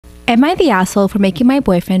Am I the asshole for making my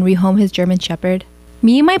boyfriend rehome his German Shepherd?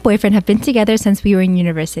 Me and my boyfriend have been together since we were in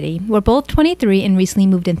university. We're both 23 and recently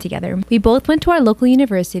moved in together. We both went to our local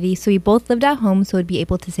university, so we both lived at home so we'd be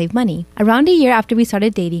able to save money. Around a year after we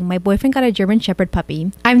started dating, my boyfriend got a German Shepherd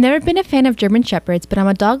puppy. I've never been a fan of German Shepherds, but I'm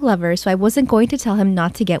a dog lover, so I wasn't going to tell him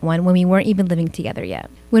not to get one when we weren't even living together yet.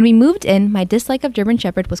 When we moved in, my dislike of German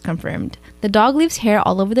Shepherd was confirmed. The dog leaves hair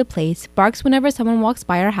all over the place, barks whenever someone walks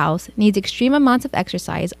by our house, needs extreme amounts of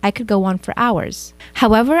exercise. I could go on for hours.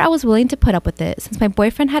 However, I was willing to put up with it since my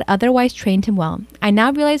boyfriend had otherwise trained him well. I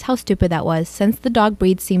now realize how stupid that was since the dog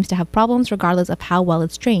breed seems to have problems regardless of how well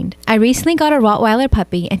it's trained. I recently got a Rottweiler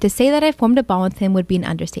puppy, and to say that I formed a bond with him would be an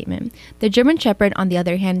understatement. The German Shepherd, on the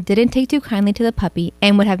other hand, didn't take too kindly to the puppy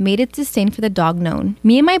and would have made its disdain for the dog known.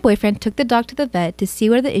 Me and my boyfriend took the dog to the vet to see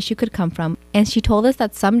where the issue could come from, and she told us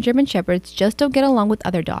that some German Shepherds just don't get along with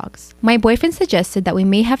other dogs. My boyfriend suggested that we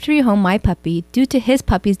may have to rehome my puppy due to his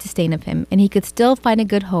puppy's disdain of him, and he could still find a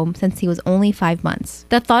good home since he was only 5 months.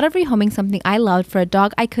 The thought of rehoming something I loved for a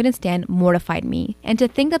dog I couldn't stand mortified me, and to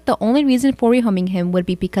think that the only reason for rehoming him would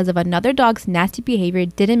be because of another dog's nasty behavior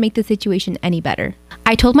didn't make the situation any better.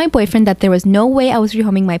 I told my boyfriend that there was no way I was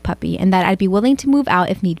rehoming my puppy and that I'd be willing to move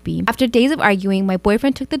out if need be. After days of arguing, my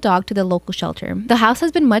boyfriend took the dog to the local shelter. The house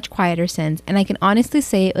has been much quieter since, and I can honestly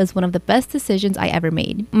say it was one of the best decisions I ever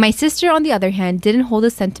made. My sister, on the other hand, didn't hold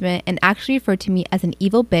this sentiment and actually referred to me as an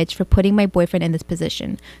evil bitch for putting my boyfriend in this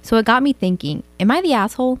position. So it got me thinking, am I the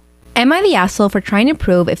asshole? Am I the asshole for trying to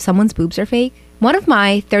prove if someone's boobs are fake? One of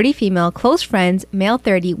my 30 female close friends, male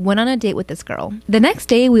 30, went on a date with this girl. The next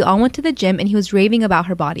day, we all went to the gym and he was raving about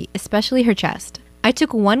her body, especially her chest. I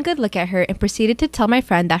took one good look at her and proceeded to tell my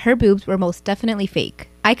friend that her boobs were most definitely fake.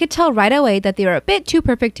 I could tell right away that they were a bit too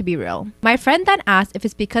perfect to be real. My friend then asked if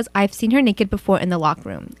it's because I've seen her naked before in the locker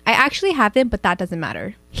room. I actually haven't, but that doesn't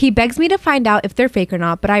matter. He begs me to find out if they're fake or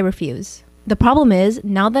not, but I refuse. The problem is,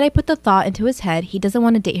 now that I put the thought into his head, he doesn't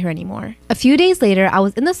want to date her anymore. A few days later, I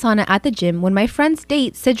was in the sauna at the gym when my friend's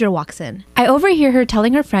date, Sidra, walks in. I overhear her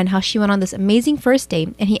telling her friend how she went on this amazing first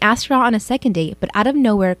date and he asked her out on a second date, but out of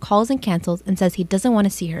nowhere calls and cancels and says he doesn't want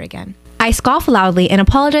to see her again. I scoff loudly and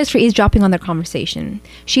apologize for eavesdropping on their conversation.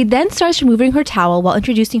 She then starts removing her towel while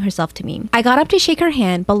introducing herself to me. I got up to shake her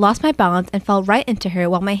hand but lost my balance and fell right into her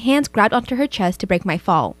while my hands grabbed onto her chest to break my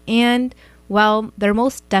fall. And well, they're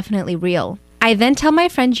most definitely real. I then tell my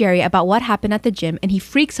friend Jerry about what happened at the gym and he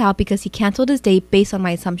freaks out because he canceled his date based on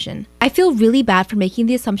my assumption. I feel really bad for making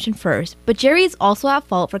the assumption first, but Jerry is also at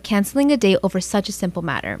fault for canceling a date over such a simple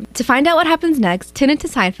matter. To find out what happens next, tune into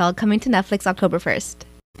Seinfeld, coming to Netflix October 1st.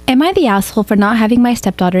 Am I the asshole for not having my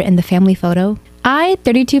stepdaughter in the family photo? I,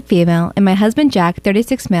 32 female, and my husband Jack,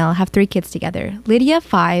 36 male, have 3 kids together. Lydia,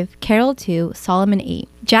 5, Carol, 2, Solomon, 8.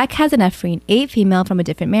 Jack has an Ephraim, 8 female from a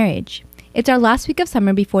different marriage. It's our last week of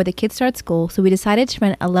summer before the kids start school, so we decided to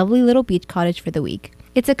rent a lovely little beach cottage for the week.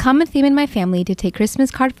 It's a common theme in my family to take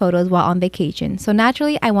Christmas card photos while on vacation, so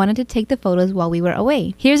naturally I wanted to take the photos while we were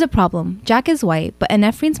away. Here's a problem. Jack is white, but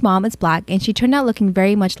Ephraim's mom is black and she turned out looking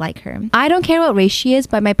very much like her. I don't care what race she is,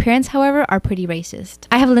 but my parents, however, are pretty racist.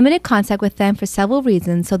 I have limited contact with them for several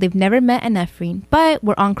reasons, so they've never met Ephraim, but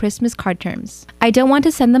we're on Christmas card terms. I don't want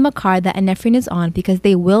to send them a card that Ephraim is on because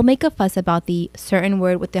they will make a fuss about the certain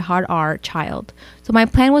word with the hard R, child. So my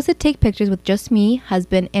plan was to take pictures with just me,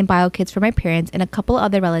 husband, and bio kids for my parents and a couple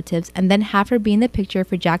other relatives, and then have her be in the picture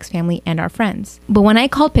for Jack's family and our friends. But when I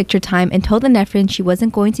called picture time and told Ephraim she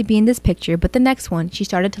wasn't going to be in this picture but the next one, she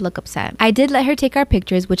started to look upset. I did let her take our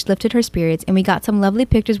pictures, which lifted her spirits, and we got some lovely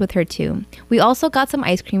pictures with her too. We also got some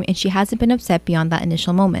ice cream and she hasn't been upset beyond that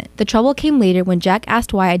initial moment. The trouble came later when Jack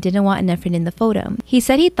asked why I didn't want Ephraim in the photo. He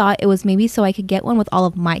said he thought it was maybe so I could get one with all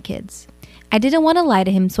of my kids. I didn't want to lie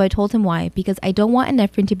to him, so I told him why, because I don't want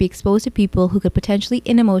Ephraim to be exposed to people who could potentially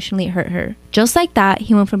and emotionally hurt her. Just like that,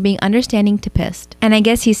 he went from being understanding to pissed. And I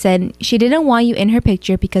guess he said, she didn't want you in her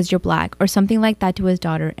picture because you're black, or something like that to his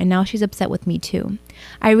daughter, and now she's upset with me too.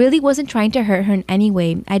 I really wasn't trying to hurt her in any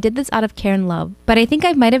way. I did this out of care and love, but I think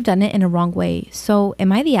I might have done it in a wrong way. So,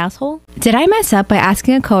 am I the asshole? Did I mess up by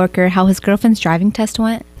asking a coworker how his girlfriend's driving test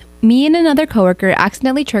went? Me and another coworker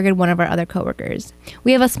accidentally triggered one of our other coworkers.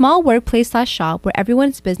 We have a small workplace/shop where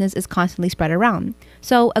everyone's business is constantly spread around.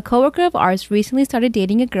 So a coworker of ours recently started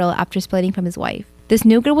dating a girl after splitting from his wife. This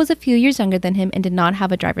new girl was a few years younger than him and did not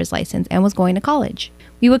have a driver's license and was going to college.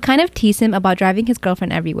 We would kind of tease him about driving his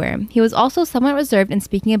girlfriend everywhere. He was also somewhat reserved in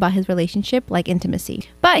speaking about his relationship, like intimacy,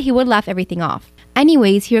 but he would laugh everything off.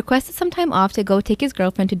 Anyways, he requested some time off to go take his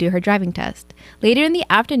girlfriend to do her driving test. Later in the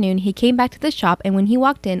afternoon, he came back to the shop, and when he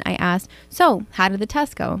walked in, I asked, "So, how did the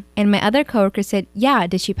test go?" And my other coworker said, "Yeah,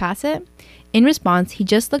 did she pass it?" In response, he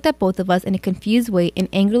just looked at both of us in a confused way and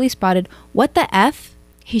angrily sprouted, "What the F?"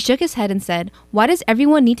 He shook his head and said, "Why does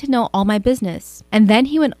everyone need to know all my business?" And then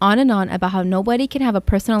he went on and on about how nobody can have a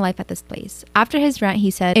personal life at this place. After his rant,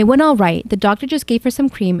 he said, "It went all right. The doctor just gave her some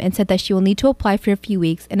cream and said that she will need to apply for a few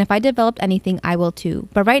weeks, and if I developed anything, I will too.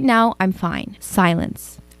 But right now, I'm fine."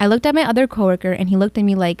 Silence. I looked at my other coworker and he looked at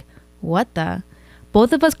me like, "What the?"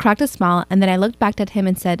 Both of us cracked a smile, and then I looked back at him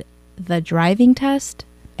and said, "The driving test?"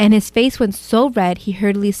 And his face went so red, he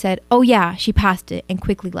hurriedly said, "Oh yeah, she passed it," and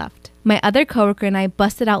quickly left. My other coworker and I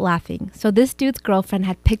busted out laughing. So this dude's girlfriend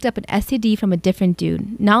had picked up an STD from a different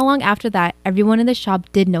dude. Not long after that, everyone in the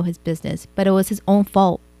shop did know his business, but it was his own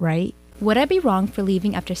fault, right? Would I be wrong for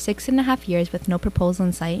leaving after 6.5 years with no proposal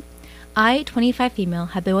in sight? I, 25 female,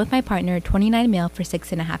 have been with my partner, 29 male, for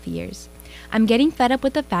 6.5 years. I'm getting fed up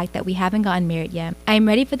with the fact that we haven't gotten married yet. I am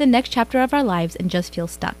ready for the next chapter of our lives and just feel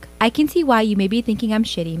stuck. I can see why you may be thinking I'm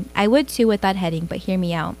shitty. I would too with that heading, but hear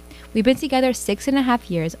me out. We've been together 6.5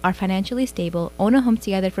 years, are financially stable, own a home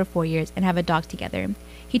together for 4 years, and have a dog together.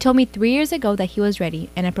 He told me 3 years ago that he was ready,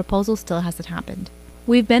 and a proposal still hasn't happened.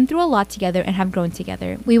 We've been through a lot together and have grown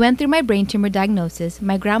together. We went through my brain tumor diagnosis,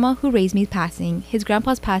 my grandma who raised me passing, his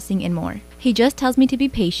grandpa's passing, and more. He just tells me to be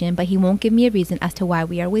patient, but he won't give me a reason as to why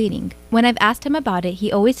we are waiting. When I've asked him about it,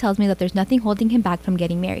 he always tells me that there's nothing holding him back from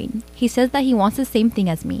getting married. He says that he wants the same thing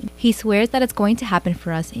as me. He swears that it's going to happen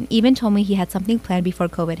for us and even told me he had something planned before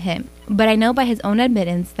COVID hit. But I know by his own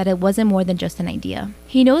admittance that it wasn't more than just an idea.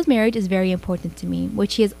 He knows marriage is very important to me,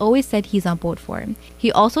 which he has always said he's on board for.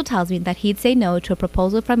 He also tells me that he'd say no to a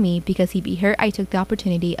proposal from me because he'd be hurt I took the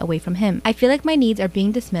opportunity away from him. I feel like my needs are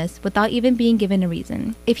being dismissed without even being given a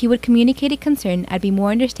reason. If he would communicate a concern, I'd be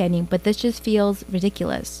more understanding, but this just feels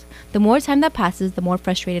ridiculous. The more time that passes, the more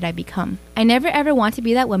frustrated I become. I never ever want to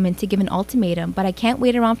be that woman to give an ultimatum, but I can't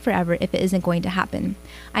wait around forever if it isn't going to happen.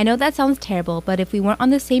 I know that sounds terrible, but if we weren't on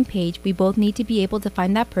the same page, we both need to be able to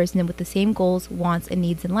find that person with the same goals, wants, and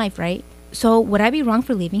needs in life, right? So would I be wrong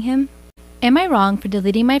for leaving him? Am I wrong for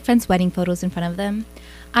deleting my friends' wedding photos in front of them?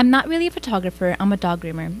 I'm not really a photographer, I'm a dog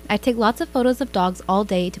groomer. I take lots of photos of dogs all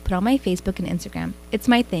day to put on my Facebook and Instagram. It's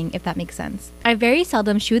my thing, if that makes sense. I very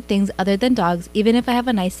seldom shoot things other than dogs, even if I have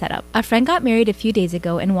a nice setup. A friend got married a few days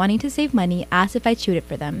ago and wanting to save money, asked if I'd shoot it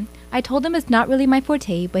for them. I told him it's not really my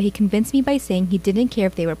forte, but he convinced me by saying he didn't care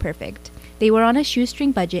if they were perfect. They were on a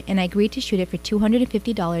shoestring budget and I agreed to shoot it for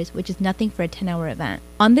 $250, which is nothing for a 10-hour event.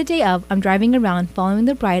 On the day of, I'm driving around following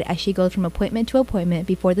the bride as she goes from appointment to appointment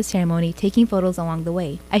before the ceremony, taking photos along the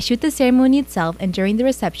way. I shoot the ceremony itself, and during the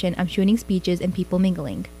reception, I'm shooting speeches and people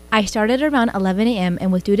mingling. I started around 11 a.m.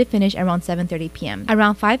 and was due to finish around 7:30 p.m.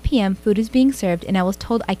 Around 5 p.m., food is being served and I was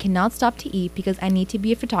told I cannot stop to eat because I need to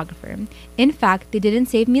be a photographer. In fact, they didn't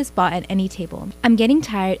save me a spot at any table. I'm getting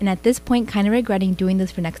tired and at this point kind of regretting doing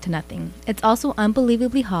this for next to nothing. It's also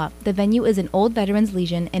unbelievably hot. The venue is an old veterans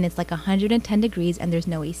legion and it's like 110 degrees and there's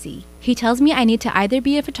no AC. He tells me I need to either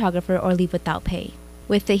be a photographer or leave without pay.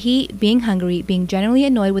 With the heat, being hungry, being generally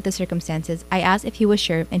annoyed with the circumstances, I asked if he was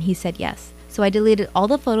sure and he said yes. So I deleted all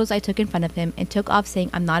the photos I took in front of him and took off saying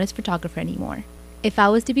I'm not his photographer anymore. If I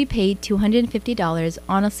was to be paid $250,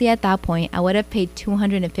 honestly at that point I would have paid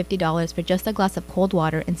 $250 for just a glass of cold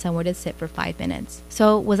water and somewhere to sit for 5 minutes.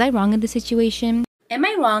 So was I wrong in this situation? Am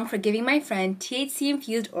I wrong for giving my friend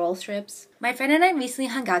THC-infused oral strips? My friend and I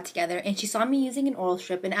recently hung out together and she saw me using an oral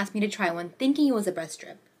strip and asked me to try one, thinking it was a breast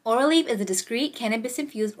strip. Oral Leaf is a discreet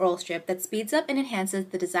cannabis-infused oral strip that speeds up and enhances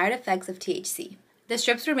the desired effects of THC. The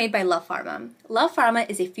strips were made by Love Pharma. Love Pharma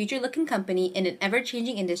is a future-looking company in an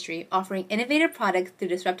ever-changing industry offering innovative products through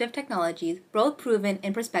disruptive technologies, both proven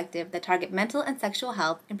and prospective, that target mental and sexual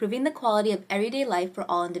health, improving the quality of everyday life for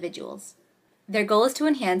all individuals. Their goal is to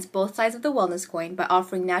enhance both sides of the wellness coin by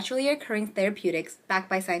offering naturally occurring therapeutics backed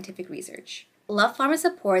by scientific research. Love Pharma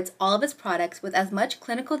supports all of its products with as much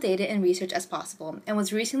clinical data and research as possible and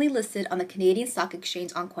was recently listed on the Canadian Stock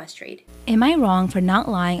Exchange on Questrade. Am I wrong for not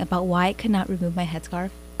lying about why I could not remove my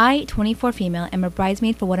headscarf? I, 24 female, am a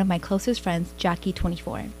bridesmaid for one of my closest friends, Jackie,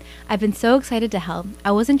 24. I've been so excited to help.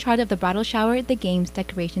 I was in charge of the bridal shower, the games,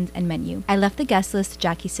 decorations, and menu. I left the guest list to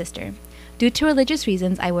Jackie's sister. Due to religious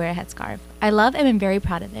reasons, I wear a headscarf. I love and am very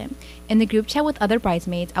proud of it. In the group chat with other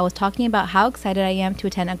bridesmaids, I was talking about how excited I am to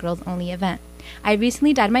attend a girls-only event. I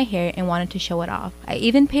recently dyed my hair and wanted to show it off. I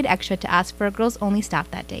even paid extra to ask for a girls-only staff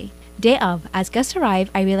that day. Day of, as guests arrive,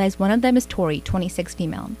 I realize one of them is Tori, 26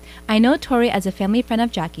 female. I know Tori as a family friend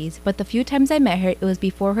of Jackie's, but the few times I met her, it was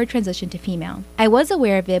before her transition to female. I was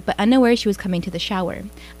aware of it, but unaware she was coming to the shower.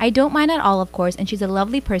 I don't mind at all, of course, and she's a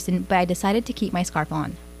lovely person, but I decided to keep my scarf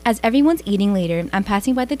on. As everyone's eating later, I'm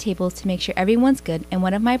passing by the tables to make sure everyone's good, and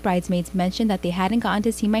one of my bridesmaids mentioned that they hadn't gotten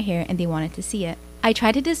to see my hair and they wanted to see it. I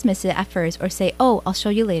tried to dismiss it at first or say, "Oh, I'll show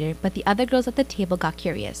you later," but the other girls at the table got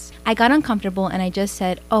curious. I got uncomfortable and I just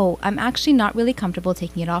said, "Oh, I'm actually not really comfortable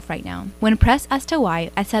taking it off right now." When pressed as to why,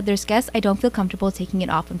 I said there's guests I don't feel comfortable taking it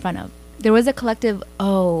off in front of. There was a collective,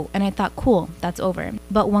 "Oh," and I thought, cool, that's over.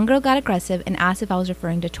 But one girl got aggressive and asked if I was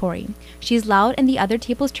referring to Tori. She's loud and the other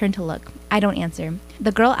tables turn to look. I don't answer.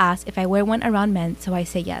 The girl asks if I wear one around men, so I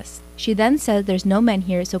say yes. She then says there's no men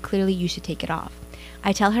here, so clearly you should take it off.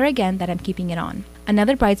 I tell her again that I'm keeping it on.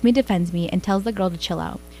 Another bridesmaid defends me and tells the girl to chill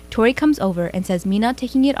out. Tori comes over and says me not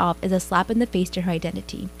taking it off is a slap in the face to her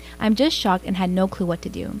identity. I'm just shocked and had no clue what to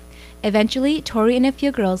do. Eventually, Tori and a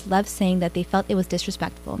few girls left saying that they felt it was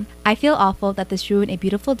disrespectful. I feel awful that this ruined a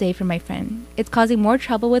beautiful day for my friend. It's causing more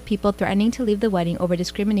trouble with people threatening to leave the wedding over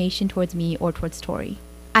discrimination towards me or towards Tori.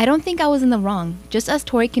 I don't think I was in the wrong. Just as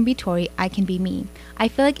Tori can be Tori, I can be me. I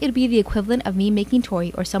feel like it'd be the equivalent of me making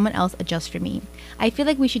Tori or someone else adjust for me. I feel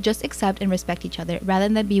like we should just accept and respect each other rather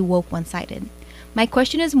than be woke one-sided. My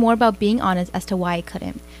question is more about being honest as to why I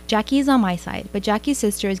couldn't. Jackie is on my side, but Jackie's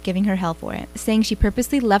sister is giving her hell for it, saying she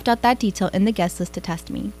purposely left out that detail in the guest list to test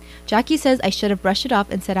me. Jackie says I should have brushed it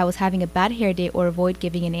off and said I was having a bad hair day or avoid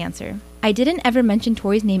giving an answer. I didn't ever mention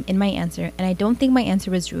Tori's name in my answer, and I don't think my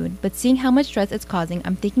answer was rude, but seeing how much stress it's causing,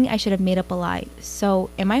 I'm thinking I should have made up a lie. So,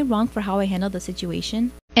 am I wrong for how I handled the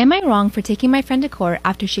situation? Am I wrong for taking my friend to court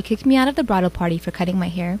after she kicked me out of the bridal party for cutting my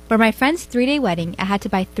hair? For my friend's 3-day wedding, I had to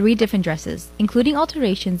buy 3 different dresses, including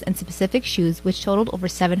alterations and specific shoes, which totaled over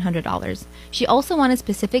 $700. She also wanted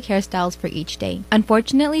specific hairstyles for each day.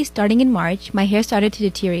 Unfortunately, starting in March, my hair started to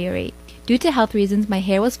deteriorate. Due to health reasons, my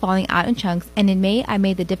hair was falling out in chunks, and in May, I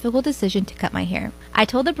made the difficult decision to cut my hair. I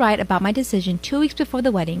told the bride about my decision 2 weeks before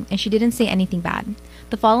the wedding, and she didn't say anything bad.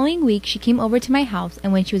 The following week, she came over to my house,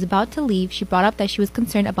 and when she was about to leave, she brought up that she was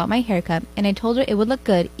concerned about my haircut, and I told her it would look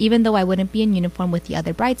good even though I wouldn't be in uniform with the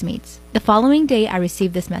other bridesmaids. The following day, I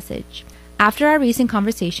received this message. After our recent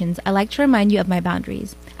conversations, I like to remind you of my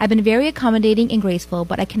boundaries. I've been very accommodating and graceful,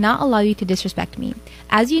 but I cannot allow you to disrespect me.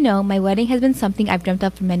 As you know, my wedding has been something I've dreamt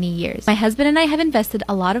of for many years. My husband and I have invested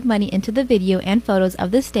a lot of money into the video and photos of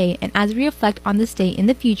this day, and as we reflect on this day in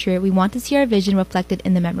the future, we want to see our vision reflected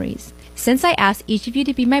in the memories. Since I asked each of you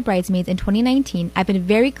to be my bridesmaids in 2019, I've been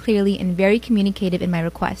very clearly and very communicative in my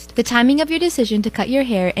request. The timing of your decision to cut your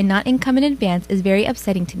hair and not come in advance is very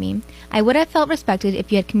upsetting to me. I would have felt respected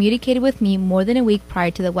if you had communicated with me more than a week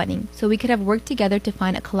prior to the wedding, so we could have worked together to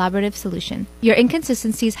find a collaborative solution. Your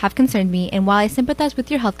inconsistencies have concerned me, and while I sympathize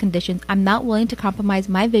with your health conditions, I'm not willing to compromise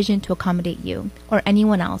my vision to accommodate you, or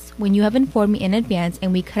anyone else, when you have informed me in advance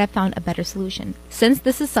and we could have found a better solution. Since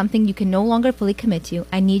this is something you can no longer fully commit to,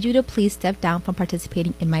 I need you to please step down from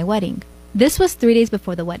participating in my wedding. This was 3 days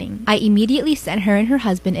before the wedding. I immediately sent her and her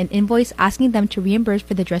husband an invoice asking them to reimburse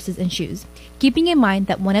for the dresses and shoes, keeping in mind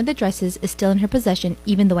that one of the dresses is still in her possession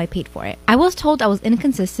even though I paid for it. I was told I was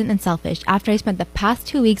inconsistent and selfish after I spent the past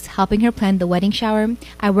 2 weeks helping her plan the wedding shower.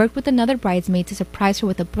 I worked with another bridesmaid to surprise her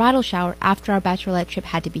with a bridal shower after our bachelorette trip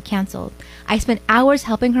had to be canceled. I spent hours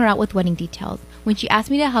helping her out with wedding details. When she asked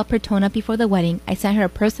me to help her tone up before the wedding, I sent her a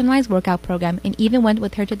personalized workout program and even went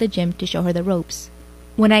with her to the gym to show her the ropes.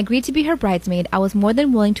 When I agreed to be her bridesmaid, I was more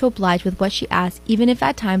than willing to oblige with what she asked, even if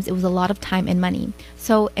at times it was a lot of time and money.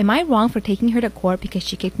 So, am I wrong for taking her to court because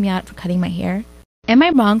she kicked me out for cutting my hair? Am I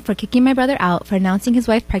wrong for kicking my brother out for announcing his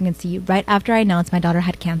wife's pregnancy right after I announced my daughter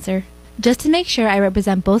had cancer? Just to make sure I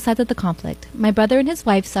represent both sides of the conflict, my brother and his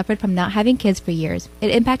wife suffered from not having kids for years.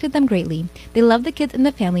 It impacted them greatly. They love the kids in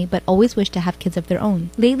the family but always wish to have kids of their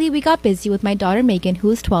own. Lately, we got busy with my daughter Megan,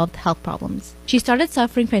 who is 12, with health problems. She started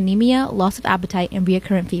suffering from anemia, loss of appetite, and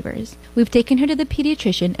recurrent fevers. We've taken her to the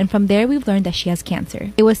pediatrician, and from there we've learned that she has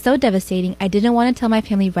cancer. It was so devastating, I didn't want to tell my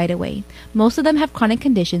family right away. Most of them have chronic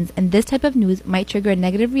conditions, and this type of news might trigger a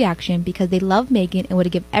negative reaction because they love Megan and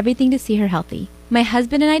would give everything to see her healthy. My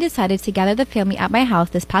husband and I decided to gather the family at my house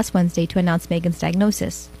this past Wednesday to announce Megan's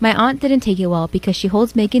diagnosis. My aunt didn't take it well because she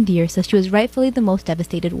holds Megan dear, so she was rightfully the most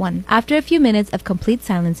devastated one. After a few minutes of complete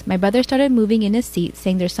silence, my brother started moving in his seat,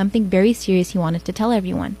 saying there's something very serious he wanted to tell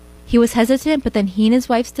everyone. He was hesitant, but then he and his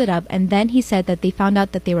wife stood up, and then he said that they found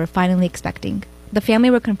out that they were finally expecting. The family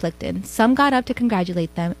were conflicted. Some got up to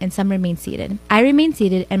congratulate them, and some remained seated. I remained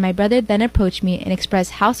seated, and my brother then approached me and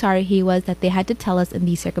expressed how sorry he was that they had to tell us in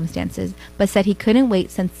these circumstances, but said he couldn't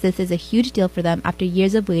wait since this is a huge deal for them after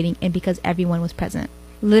years of waiting and because everyone was present.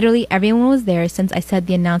 Literally everyone was there since I said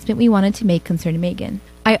the announcement we wanted to make concerned Megan.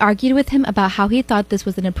 I argued with him about how he thought this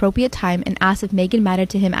was an appropriate time and asked if Megan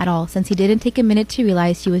mattered to him at all since he didn't take a minute to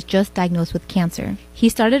realize he was just diagnosed with cancer. He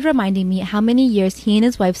started reminding me how many years he and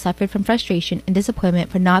his wife suffered from frustration and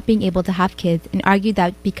disappointment for not being able to have kids, and argued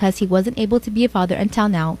that because he wasn't able to be a father until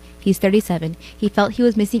now, he's 37, he felt he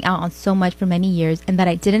was missing out on so much for many years, and that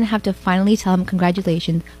I didn't have to finally tell him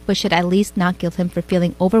congratulations, but should at least not guilt him for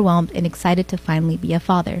feeling overwhelmed and excited to finally be a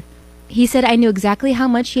father. He said I knew exactly how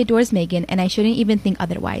much he adores Megan and I shouldn't even think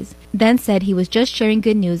otherwise. Then said he was just sharing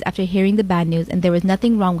good news after hearing the bad news and there was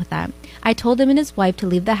nothing wrong with that. I told him and his wife to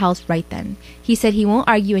leave the house right then. He said he won't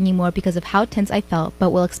argue anymore because of how tense I felt, but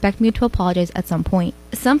will expect me to apologize at some point.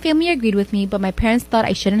 Some family agreed with me, but my parents thought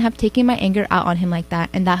I shouldn't have taken my anger out on him like that,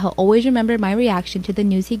 and that he'll always remember my reaction to the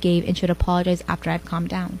news he gave and should apologize after I've calmed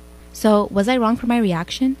down. So, was I wrong for my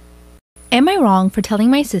reaction? Am I wrong for telling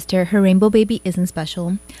my sister her rainbow baby isn't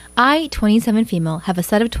special? I, 27 female, have a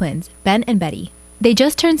set of twins, Ben and Betty. They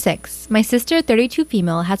just turned 6. My sister, 32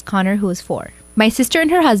 female, has Connor, who is 4. My sister and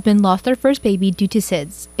her husband lost their first baby due to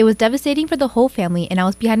SIDS. It was devastating for the whole family and I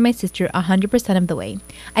was behind my sister 100% of the way.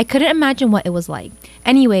 I couldn't imagine what it was like.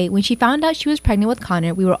 Anyway, when she found out she was pregnant with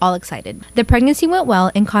Connor, we were all excited. The pregnancy went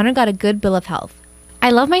well and Connor got a good bill of health. I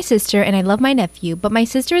love my sister and I love my nephew, but my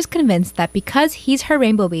sister is convinced that because he's her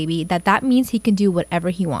rainbow baby, that means he can do whatever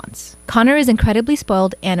he wants. Connor is incredibly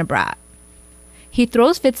spoiled and a brat. He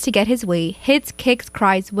throws fits to get his way, hits, kicks,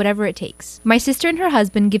 cries, whatever it takes. My sister and her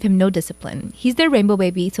husband give him no discipline. He's their rainbow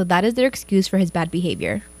baby, so that is their excuse for his bad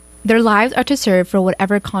behavior. Their lives are to serve for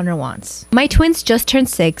whatever Connor wants. My twins just turned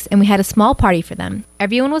 6 and we had a small party for them.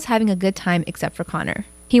 Everyone was having a good time except for Connor.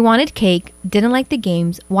 He wanted cake, didn't like the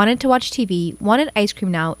games, wanted to watch TV, wanted ice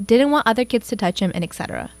cream now, didn't want other kids to touch him, and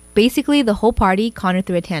etc. Basically, the whole party, Connor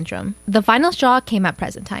threw a tantrum. The final straw came at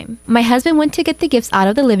present time. My husband went to get the gifts out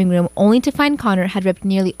of the living room only to find Connor had ripped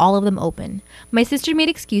nearly all of them open. My sister made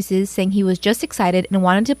excuses saying he was just excited and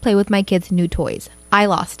wanted to play with my kids' new toys. I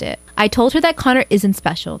lost it. I told her that Connor isn't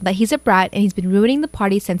special, that he's a brat and he's been ruining the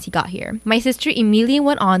party since he got here. My sister immediately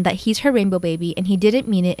went on that he's her rainbow baby and he didn't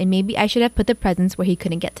mean it and maybe I should have put the presents where he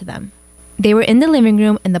couldn't get to them. They were in the living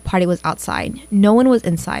room and the party was outside. No one was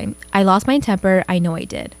inside. I lost my temper, I know I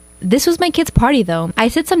did. This was my kid's party though. I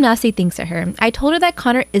said some nasty things to her. I told her that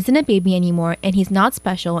Connor isn't a baby anymore and he's not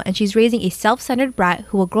special and she's raising a self-centered brat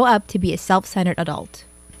who will grow up to be a self-centered adult.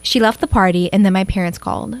 She left the party and then my parents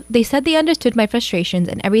called. They said they understood my frustrations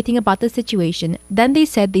and everything about the situation. Then they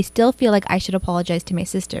said they still feel like I should apologize to my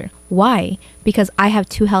sister. Why? Because I have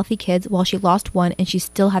 2 healthy kids while she lost 1 and she's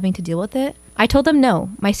still having to deal with it? I told them no,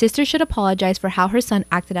 my sister should apologize for how her son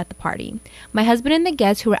acted at the party. My husband and the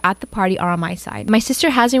guests who were at the party are on my side. My sister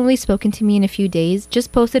hasn't really spoken to me in a few days,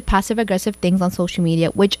 just posted passive-aggressive things on social media,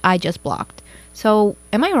 which I just blocked. So,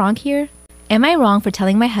 am I wrong here? Am I wrong for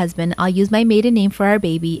telling my husband I'll use my maiden name for our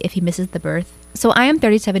baby if he misses the birth? So I am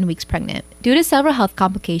 37 weeks pregnant. Due to several health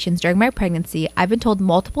complications during my pregnancy, I've been told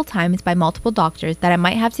multiple times by multiple doctors that I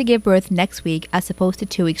might have to give birth next week as opposed to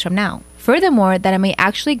 2 weeks from now. Furthermore, that I may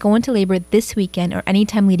actually go into labor this weekend or any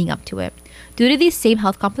time leading up to it. Due to these same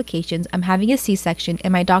health complications, I'm having a C-section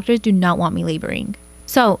and my doctors do not want me laboring.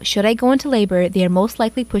 So, should I go into labor, they are most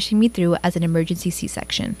likely pushing me through as an emergency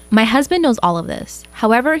C-section. My husband knows all of this.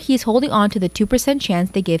 However, he's holding on to the 2%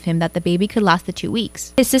 chance they give him that the baby could last the 2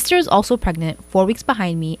 weeks. His sister is also pregnant, 4 weeks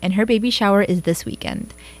behind me, and her baby shower is this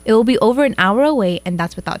weekend. It will be over an hour away, and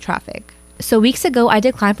that's without traffic. So weeks ago, I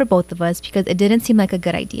declined for both of us because it didn't seem like a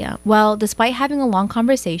good idea. Well, despite having a long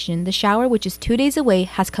conversation, the shower, which is 2 days away,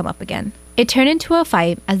 has come up again. It turned into a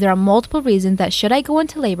fight as there are multiple reasons that should I go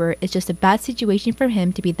into labor, it's just a bad situation for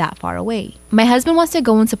him to be that far away. My husband wants to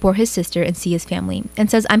go and support his sister and see his family, and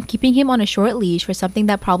says I'm keeping him on a short leash for something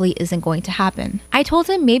that probably isn't going to happen. I told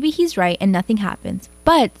him maybe he's right and nothing happens,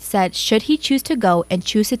 but said should he choose to go and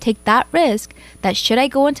choose to take that risk, that should I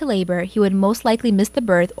go into labor, he would most likely miss the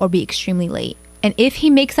birth or be extremely late. And if he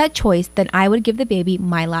makes that choice, then I would give the baby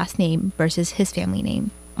my last name versus his family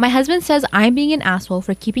name. My husband says I'm being an asshole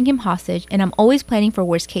for keeping him hostage and I'm always planning for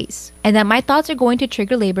worst case, and that my thoughts are going to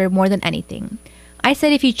trigger labor more than anything. I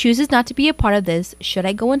said if he chooses not to be a part of this, should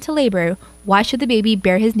I go into labor, why should the baby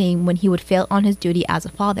bear his name when he would fail on his duty as a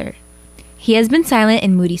father? He has been silent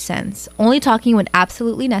and moody since, only talking when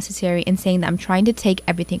absolutely necessary and saying that I'm trying to take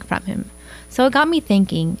everything from him. So it got me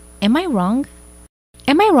thinking, am I wrong?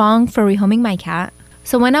 Am I wrong for rehoming my cat?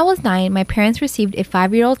 So when I was 9, my parents received a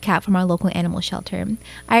 5-year-old cat from our local animal shelter.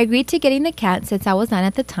 I agreed to getting the cat since I was 9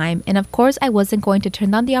 at the time, and of course I wasn't going to turn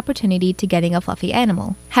down the opportunity to getting a fluffy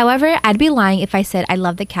animal. However, I'd be lying if I said I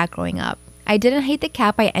loved the cat growing up. I didn't hate the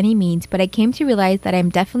cat by any means, but I came to realize that I'm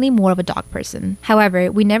definitely more of a dog person.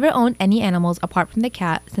 However, we never owned any animals apart from the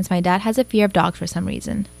cat since my dad has a fear of dogs for some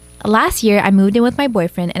reason. Last year, I moved in with my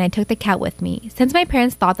boyfriend and I took the cat with me, since my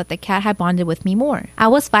parents thought that the cat had bonded with me more. I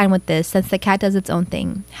was fine with this since the cat does its own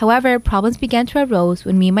thing. However, problems began to arise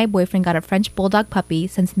when me and my boyfriend got a French bulldog puppy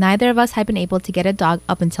since neither of us had been able to get a dog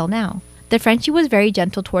up until now. The Frenchie was very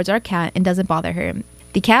gentle towards our cat and doesn't bother her.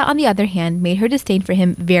 The cat, on the other hand, made her disdain for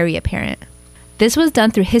him very apparent. This was done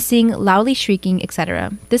through hissing, loudly shrieking,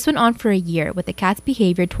 etc. This went on for a year, with the cat's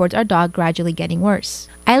behavior towards our dog gradually getting worse.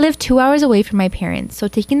 I lived 2 hours away from my parents, so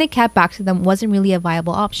taking the cat back to them wasn't really a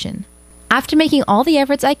viable option. After making all the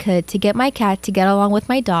efforts I could to get my cat to get along with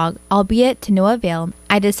my dog, albeit to no avail,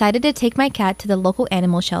 I decided to take my cat to the local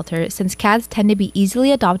animal shelter since cats tend to be easily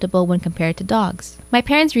adoptable when compared to dogs. My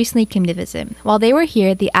parents recently came to visit. While they were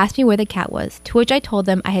here, they asked me where the cat was, to which I told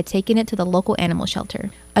them I had taken it to the local animal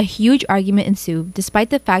shelter. A huge argument ensued, despite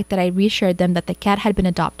the fact that I reassured them that the cat had been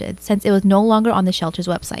adopted, since it was no longer on the shelter's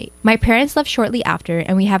website. My parents left shortly after,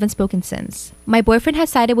 and we haven't spoken since. My boyfriend has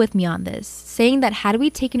sided with me on this, saying that had we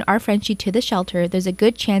taken our Frenchie to the shelter, there's a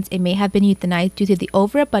good chance it may have been euthanized due to the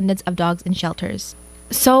overabundance of dogs in shelters.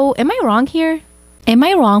 So, am I wrong here? Am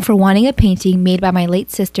I wrong for wanting a painting made by my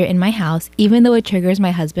late sister in my house, even though it triggers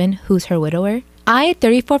my husband, who's her widower? I,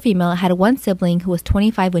 34 female, had one sibling who was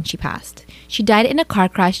 25 when she passed. She died in a car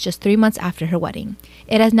crash just 3 months after her wedding.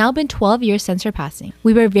 It has now been 12 years since her passing.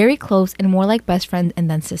 We were very close and more like best friends and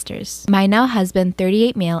then sisters. My now husband,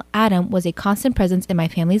 38 male, Adam, was a constant presence in my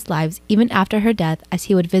family's lives even after her death, as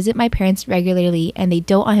he would visit my parents regularly and they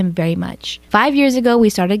dote on him very much. 5 years ago, we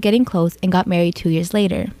started getting close and got married 2 years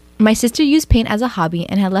later. My sister used paint as a hobby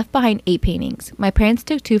and had left behind 8 paintings. My parents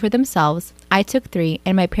took 2 for themselves, I took 3,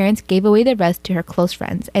 and my parents gave away the rest to her close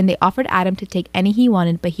friends, and they offered Adam to take any he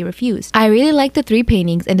wanted, but he refused. I really liked the 3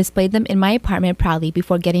 paintings and displayed them in my apartment proudly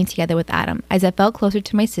before getting together with Adam, as I felt closer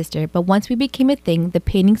to my sister, but once we became a thing, the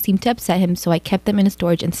paintings seemed to upset him, so I kept them in a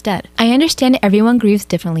storage instead. I understand everyone grieves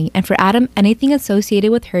differently, and for Adam, anything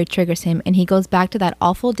associated with her triggers him, and he goes back to that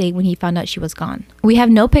awful day when he found out she was gone. We have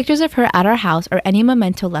no pictures of her at our house or any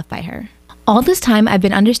memento left by her. All this time I've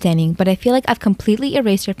been understanding, but I feel like I've completely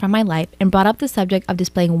erased her from my life and brought up the subject of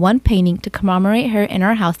displaying one painting to commemorate her in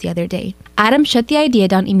our house the other day. Adam shut the idea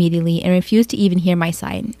down immediately and refused to even hear my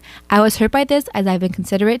side. I was hurt by this as I've been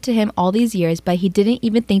considerate to him all these years, but he didn't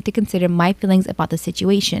even think to consider my feelings about the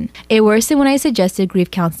situation. It worsened when I suggested grief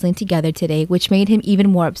counseling together today, which made him even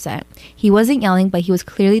more upset. He wasn't yelling, but he was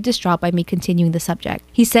clearly distraught by me continuing the subject.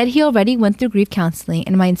 He said he already went through grief counseling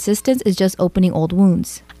and my insistence is just opening old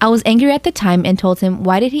wounds. I was angry at the time and told him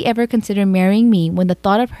why did he ever consider marrying me when the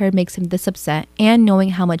thought of her makes him this upset and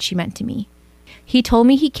knowing how much she meant to me. He told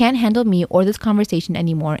me he can't handle me or this conversation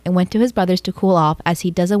anymore and went to his brother's to cool off as he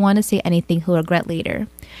doesn't want to say anything he'll regret later.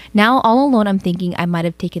 Now all alone I'm thinking I might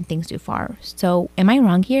have taken things too far. So am I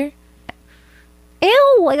wrong here?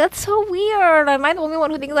 Ew, like that's so weird. Am I the only one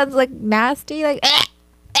who thinks that's like nasty? Like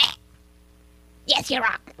yes, you're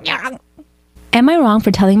wrong. You're wrong. Am I wrong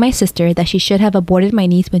for telling my sister that she should have aborted my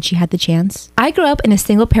niece when she had the chance? I grew up in a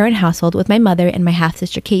single-parent household with my mother and my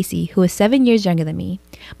half-sister Casey, who is 7 years younger than me.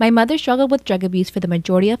 My mother struggled with drug abuse for the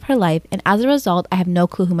majority of her life, and as a result, I have no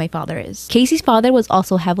clue who my father is. Casey's father was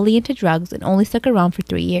also heavily into drugs and only stuck around for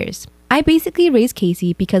 3 years. I basically raised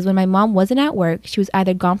Casey because when my mom wasn't at work, she was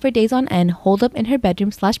either gone for days on end, holed up in her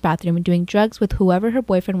bedroom/bathroom doing drugs with whoever her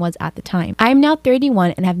boyfriend was at the time. I am now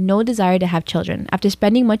 31 and have no desire to have children after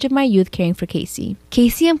spending much of my youth caring for Casey.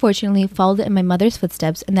 Casey unfortunately followed in my mother's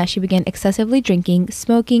footsteps in that she began excessively drinking,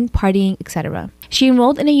 smoking, partying, etc. She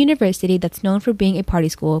enrolled in a university that's known for being a party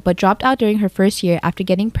school, but dropped out during her first year after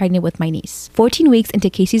getting pregnant with my niece. 14 weeks into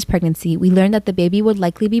Casey's pregnancy, we learned that the baby would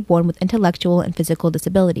likely be born with intellectual and physical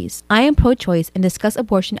disabilities. I am pro-choice and discussed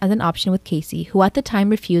abortion as an option with Casey, who at the time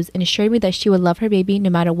refused and assured me that she would love her baby no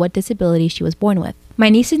matter what disability she was born with. My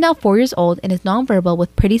niece is now 4 years old and is nonverbal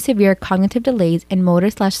with pretty severe cognitive delays and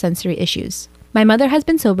motor/sensory issues. My mother has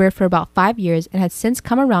been sober for about 5 years and has since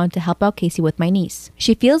come around to help out Casey with my niece.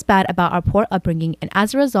 She feels bad about our poor upbringing and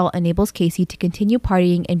as a result enables Casey to continue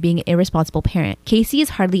partying and being an irresponsible parent. Casey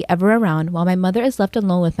is hardly ever around while my mother is left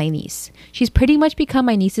alone with my niece. She's pretty much become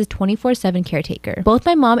my niece's 24/7 caretaker. Both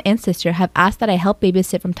my mom and sister have asked that I help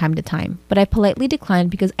babysit from time to time, but I politely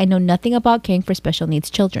declined because I know nothing about caring for special needs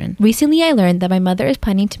children. Recently I learned that my mother is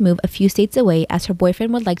planning to move a few states away as her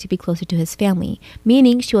boyfriend would like to be closer to his family,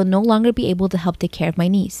 meaning she will no longer be able to help take care of my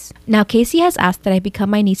niece. Now, Casey has asked that I become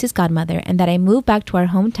my niece's godmother and that I move back to our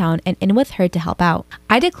hometown and in with her to help out.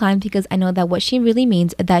 I declined because I know that what she really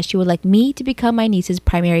means is that she would like me to become my niece's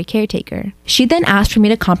primary caretaker. She then asked for me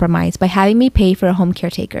to compromise by having me pay for a home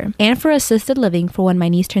caretaker and for assisted living for when my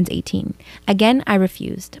niece turns 18. Again, I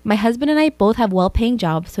refused. My husband and I both have well-paying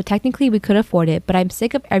jobs, so technically we could afford it, but I'm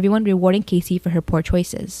sick of everyone rewarding Casey for her poor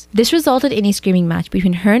choices. This resulted in a screaming match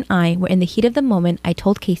between her and I, where in the heat of the moment, I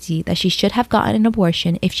told Casey that she should have gotten an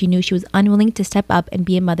abortion if she knew she was unwilling to step up and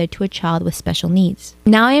be a mother to a child with special needs.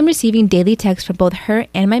 Now I am receiving daily texts from both her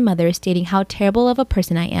and my mother stating how terrible of a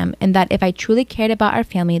person I am and that if I truly cared about our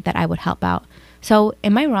family that I would help out. So,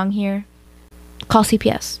 am I wrong here? Call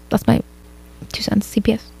CPS. That's my 2 cents.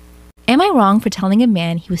 CPS. Am I wrong for telling a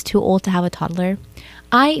man he was too old to have a toddler?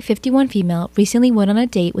 I, 51 female, recently went on a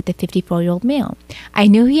date with a 54-year-old male. I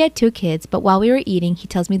knew he had 2 kids, but while we were eating, he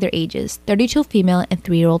tells me their ages, 32 female and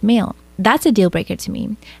 3-year-old male. That's a deal breaker to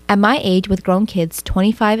me. At my age with grown kids,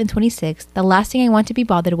 25 and 26, the last thing I want to be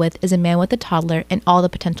bothered with is a man with a toddler and all the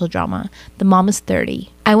potential drama. The mom is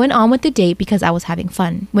 30. I went on with the date because I was having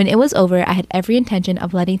fun. When it was over, I had every intention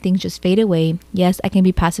of letting things just fade away. Yes, I can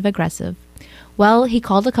be passive aggressive. Well, he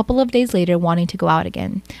called a couple of days later wanting to go out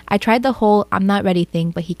again. I tried the whole I'm not ready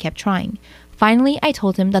thing, but he kept trying. Finally, I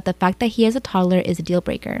told him that the fact that he has a toddler is a deal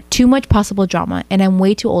breaker. Too much possible drama, and I'm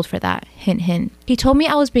way too old for that. Hint, hint. He told me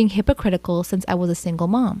I was being hypocritical since I was a single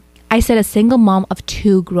mom. I said a single mom of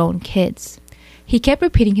 2 grown kids. He kept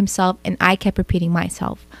repeating himself, and I kept repeating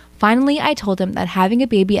myself. Finally, I told him that having a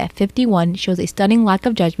baby at 51 shows a stunning lack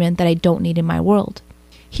of judgment that I don't need in my world.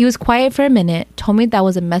 He was quiet for a minute, told me that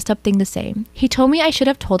was a messed up thing to say. He told me I should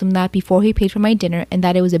have told him that before he paid for my dinner and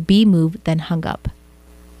that it was a B move, then hung up.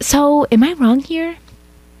 So, am I wrong here?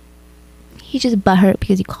 He just butthurt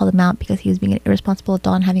because you called him out because he was being an irresponsible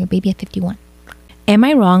adult and having a baby at 51. Am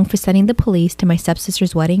I wrong for sending the police to my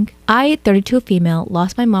stepsister's wedding? I, 32 female,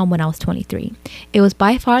 lost my mom when I was 23. It was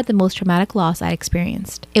by far the most traumatic loss I'd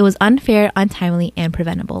experienced. It was unfair, untimely, and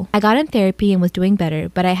preventable. I got in therapy and was doing better,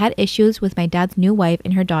 but I had issues with my dad's new wife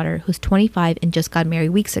and her daughter, who's 25 and just got married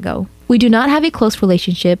weeks ago. We do not have a close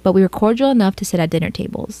relationship, but we were cordial enough to sit at dinner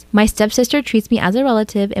tables. My stepsister treats me as a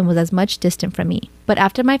relative and was as much distant from me. But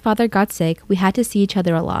after my father got sick, we had to see each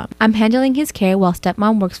other a lot. I'm handling his care while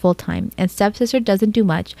stepmom works full-time, and stepsister doesn't do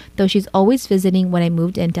much, though she's always visiting when I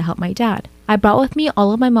moved in to help my dad. I brought with me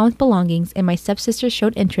all of my mom's belongings, and my stepsister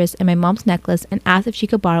showed interest in my mom's necklace and asked if she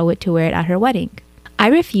could borrow it to wear it at her wedding. I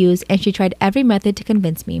refused, and she tried every method to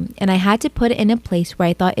convince me, and I had to put it in a place where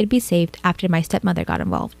I thought it'd be safe after my stepmother got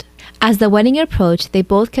involved. As the wedding approached, they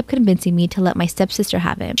both kept convincing me to let my stepsister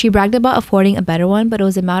have it. She bragged about affording a better one, but it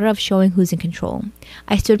was a matter of showing who's in control.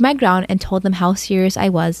 I stood my ground and told them how serious I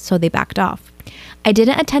was, so they backed off. I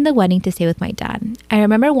didn't attend the wedding to stay with my dad. I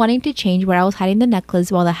remember wanting to change where I was hiding the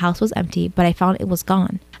necklace while the house was empty, but I found it was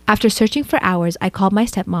gone. After searching for hours, I called my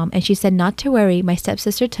stepmom and she said not to worry, my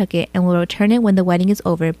stepsister took it and will return it when the wedding is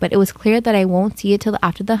over, but it was clear that I won't see it till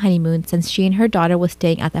after the honeymoon since she and her daughter was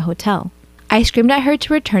staying at the hotel. I screamed at her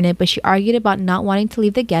to return it, but she argued about not wanting to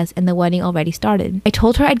leave the guests and the wedding already started. I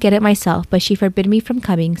told her I'd get it myself, but she forbid me from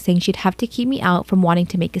coming, saying she'd have to keep me out from wanting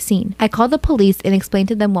to make a scene. I called the police and explained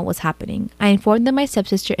to them what was happening. I informed them my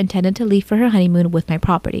stepsister intended to leave for her honeymoon with my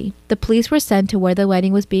property. The police were sent to where the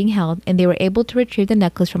wedding was being held, and they were able to retrieve the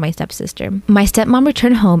necklace from my stepsister. My stepmom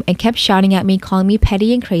returned home and kept shouting at me, calling me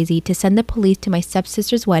petty and crazy to send the police to my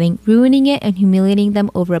stepsister's wedding, ruining it and humiliating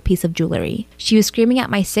them over a piece of jewelry. She was screaming at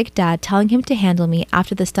my sick dad, telling him to handle me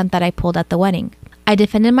after the stunt that I pulled at the wedding. I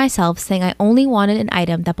defended myself, saying I only wanted an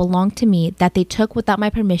item that belonged to me that they took without my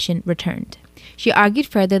permission returned. She argued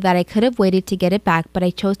further that I could have waited to get it back, but I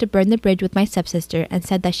chose to burn the bridge with my stepsister and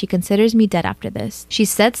said that she considers me dead after this. She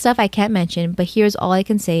said stuff I can't mention, but here's all I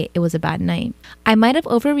can say: it was a bad night. I might have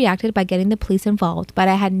overreacted by getting the police involved, but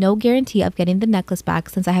I had no guarantee of getting the necklace back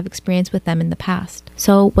since I have experience with them in the past.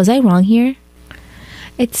 So, was I wrong here?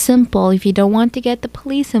 It's simple. If you don't want to get the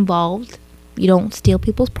police involved, you don't steal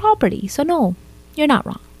people's property. So no, you're not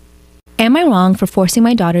wrong. Am I wrong for forcing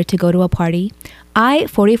my daughter to go to a party? I,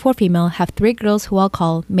 44 female, have 3 girls who I'll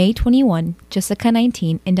call May 21, Jessica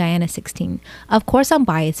 19, and Diana 16. Of course I'm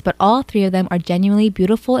biased, but all 3 of them are genuinely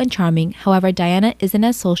beautiful and charming. However, Diana isn't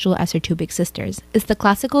as social as her 2 big sisters. It's the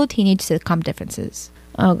classical teenage sitcom differences.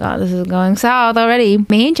 Oh god, this is going south already.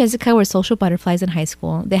 May and Jessica were social butterflies in high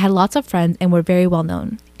school. They had lots of friends and were very well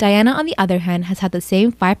known. Diana, on the other hand, has had the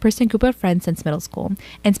same 5-person group of friends since middle school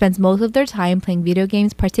and spends most of their time playing video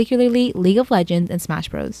games, particularly League of Legends and Smash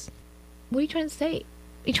Bros. What are you trying to say?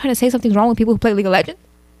 Are you trying to say something's wrong with people who play League of Legends?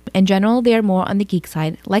 In general, they are more on the geek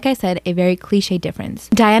side. Like I said, a very cliche difference.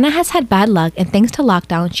 Diana has had bad luck, and thanks to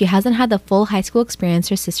lockdown, she hasn't had the full high school experience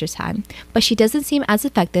her sisters had, but she doesn't seem as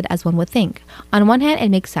affected as one would think. On one hand, it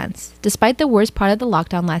makes sense. Despite the worst part of the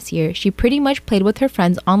lockdown last year, she pretty much played with her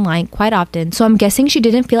friends online quite often, so I'm guessing she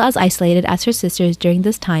didn't feel as isolated as her sisters during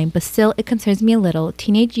this time, but still, it concerns me a little.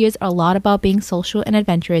 Teenage years are a lot about being social and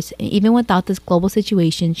adventurous, and even without this global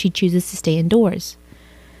situation, she chooses to stay indoors.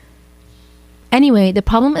 Anyway, the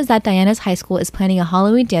problem is that Diana's high school is planning a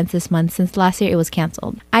Halloween dance this month since last year it was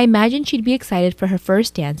cancelled. I imagine she'd be excited for her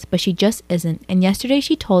first dance, but she just isn't, and yesterday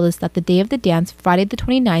she told us that the day of the dance, Friday the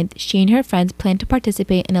 29th, she and her friends plan to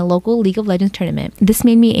participate in a local League of Legends tournament. This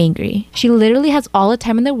made me angry. She literally has all the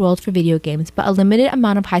time in the world for video games, but a limited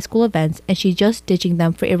amount of high school events, and she's just ditching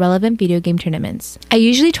them for irrelevant video game tournaments. I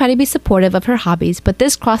usually try to be supportive of her hobbies, but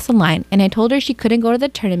this crossed the line, and I told her she couldn't go to the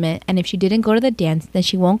tournament, and if she didn't go to the dance, then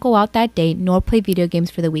she won't go out that day nor play video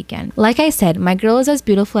games for the weekend. Like I said, my girl is as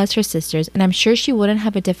beautiful as her sisters, and I'm sure she wouldn't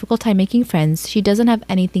have a difficult time making friends. She doesn't have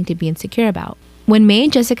anything to be insecure about. When May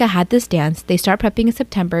and Jessica had this dance, they start prepping in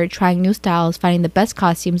September, trying new styles, finding the best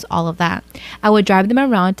costumes, all of that. I would drive them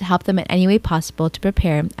around to help them in any way possible to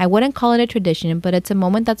prepare. I wouldn't call it a tradition, but it's a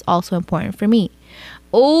moment that's also important for me.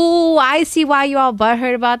 Oh, I see why you all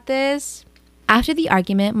butthurt about this. After the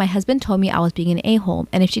argument, my husband told me I was being an a-hole,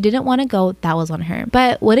 and if she didn't want to go, that was on her.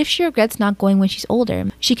 But what if she regrets not going when she's older?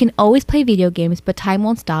 She can always play video games, but time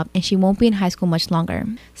won't stop, and she won't be in high school much longer.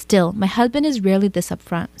 Still, my husband is rarely this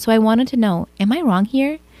upfront, so I wanted to know, am I wrong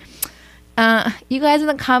here? You guys in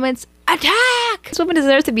the comments, attack! This woman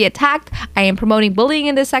deserves to be attacked. I am promoting bullying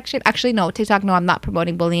in this section. Actually, no, TikTok, no, I'm not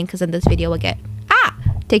promoting bullying, because in this video will get,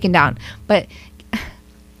 taken down. But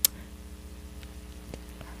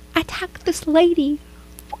attack this lady.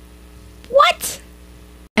 What?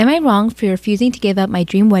 Am I wrong for refusing to give up my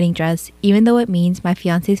dream wedding dress, even though it means my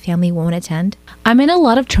fiance's family won't attend? I'm in a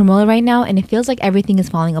lot of turmoil right now, and it feels like everything is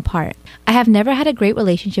falling apart. I have never had a great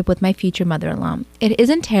relationship with my future mother-in-law. It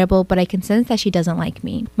isn't terrible, but I can sense that she doesn't like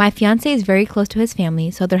me. My fiance is very close to his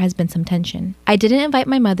family, so there has been some tension. I didn't invite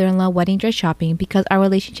my mother-in-law wedding dress shopping because our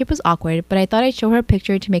relationship was awkward, but I thought I'd show her a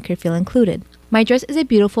picture to make her feel included. My dress is a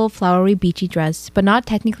beautiful, flowery, beachy dress, but not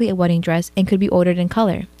technically a wedding dress and could be ordered in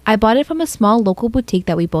color. I bought it from a small local boutique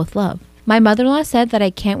that we both love. My mother-in-law said that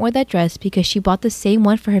I can't wear that dress because she bought the same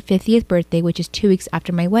one for her 50th birthday, which is 2 weeks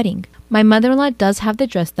after my wedding. My mother-in-law does have the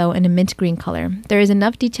dress though in a mint green color. There is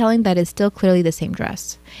enough detailing that it's still clearly the same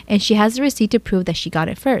dress. And she has the receipt to prove that she got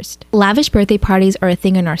it first. Lavish birthday parties are a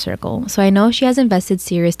thing in our circle, so I know she has invested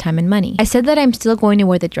serious time and money. I said that I'm still going to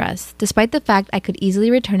wear the dress, despite the fact I could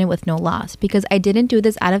easily return it with no loss, because I didn't do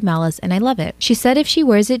this out of malice and I love it. She said if she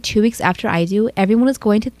wears it 2 weeks after I do, everyone is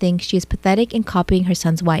going to think she is pathetic in copying her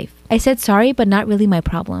son's wife. I said sorry, but not really my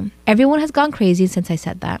problem. Everyone has gone crazy since I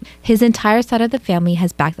said that. His entire side of the family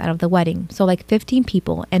has backed out of the wedding, so like 15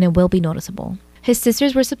 people, and it will be noticeable. His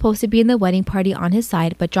sisters were supposed to be in the wedding party on his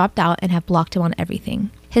side, but dropped out and have blocked him on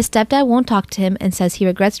everything. His stepdad won't talk to him and says he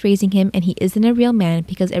regrets raising him and he isn't a real man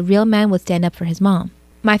because a real man would stand up for his mom.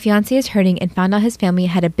 My fiancé is hurting and found out his family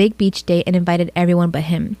had a big beach day and invited everyone but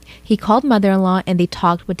him. He called mother-in-law and they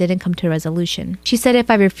talked but didn't come to a resolution. She said if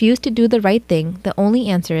I refuse to do the right thing, the only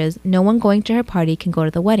answer is no one going to her party can go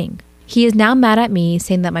to the wedding. He is now mad at me,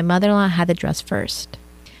 saying that my mother-in-law had the dress first.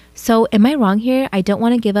 So am I wrong here? I don't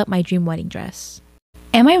want to give up my dream wedding dress.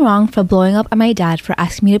 Am I wrong for blowing up at my dad for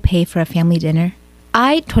asking me to pay for a family dinner?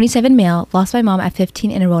 I, 27 male, lost my mom at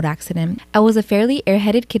 15 in a road accident. I was a fairly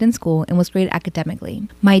airheaded kid in school and was great academically.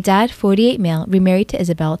 My dad, 48 male, remarried to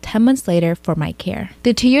Isabel 10 months later for my care.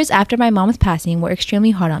 The 2 years after my mom's passing were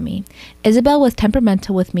extremely hard on me. Isabel was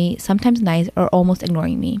temperamental with me, sometimes nice or almost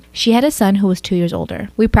ignoring me. She had a son who was 2 years older.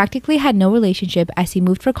 We practically had no relationship as he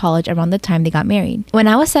moved for college around the time they got married. When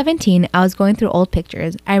I was 17, I was going through old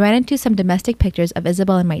pictures. I ran into some domestic pictures of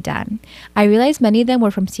Isabel and my dad. I realized many of them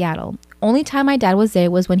were from Seattle. Only time my dad was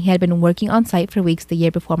there was when he had been working on site for weeks the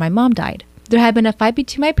year before my mom died. There had been a fight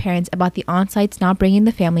between my parents about the on-sites not bringing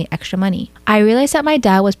the family extra money. I realized that my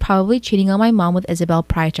dad was probably cheating on my mom with Isabel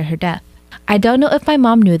prior to her death. I don't know if my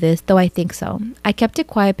mom knew this, though I think so. I kept it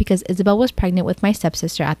quiet because Isabel was pregnant with my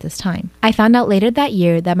stepsister at this time. I found out later that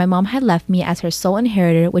year that my mom had left me as her sole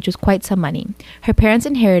inheritor, which was quite some money. Her parents'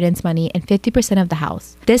 inheritance money and 50% of the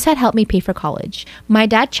house. This had helped me pay for college. My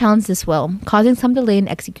dad challenged this will, causing some delay in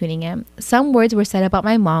executing it. Some words were said about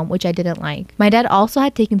my mom, which I didn't like. My dad also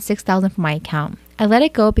had taken $6,000 from my account. I let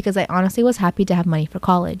it go because I honestly was happy to have money for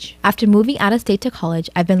college. After moving out of state to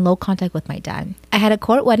college, I've been low contact with my dad. I had a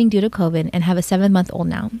court wedding due to COVID and have a 7-month-old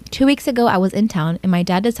now. 2 weeks ago, I was in town and my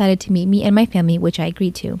dad decided to meet me and my family, which I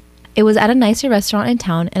agreed to. It was at a nicer restaurant in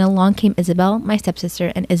town, and along came Isabel, my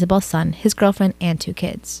stepsister, and Isabel's son, his girlfriend, and 2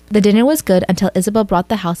 kids. The dinner was good until Isabel brought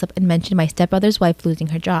the house up and mentioned my stepbrother's wife losing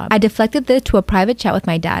her job. I deflected this to a private chat with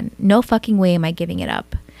my dad. No fucking way am I giving it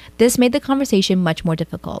up. This made the conversation much more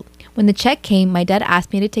difficult. When the check came, my dad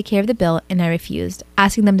asked me to take care of the bill, and I refused,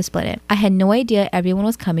 asking them to split it. I had no idea everyone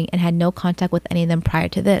was coming and had no contact with any of them prior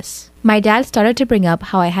to this. My dad started to bring up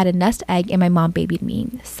how I had a nest egg and my mom babied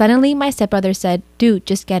me. Suddenly, my stepbrother said, "Dude,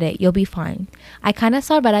 just get it. You'll be fine." I kind of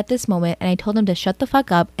saw red at this moment, and I told him to shut the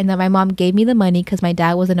fuck up and that my mom gave me the money because my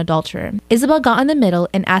dad was an adulterer. Isabel got in the middle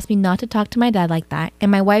and asked me not to talk to my dad like that, and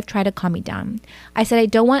my wife tried to calm me down. I said I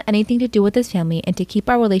don't want anything to do with this family and to keep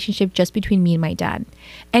our relationship just between me and my dad.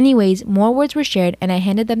 Anyways, more words were shared, and I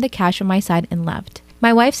handed them the cash from my side and left.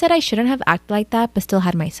 My wife said I shouldn't have acted like that, but still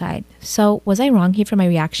had my side. So, was I wrong here for my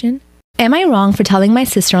reaction? Am I wrong for telling my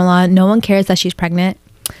sister-in-law no one cares that she's pregnant?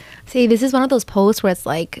 See, this is one of those posts where it's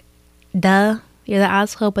like, duh, you're the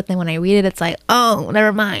asshole, but then when I read it, it's like, oh,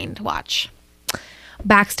 never mind, watch.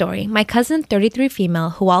 Backstory. My cousin, 33 female,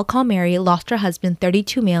 who I'll call Mary, lost her husband,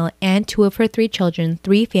 32 male, and 2 of her 3 children,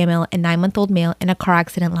 3 female and 9-month-old male, in a car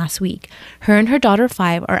accident last week. Her and her daughter,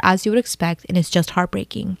 5, are as you would expect, and it's just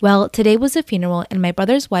heartbreaking. Well, today was the funeral, and my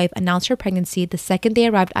brother's wife announced her pregnancy the second they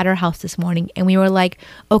arrived at our house this morning, and we were like,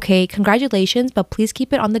 okay, congratulations, but please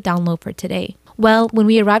keep it on the down low for today. Well, when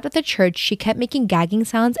we arrived at the church, she kept making gagging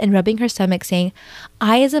sounds and rubbing her stomach, saying,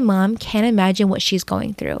 I, as a mom, can't imagine what she's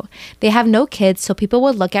going through. They have no kids, so people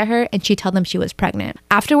would look at her and she'd tell them she was pregnant.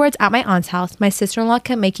 Afterwards, at my aunt's house, my sister-in-law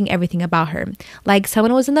kept making everything about her. Like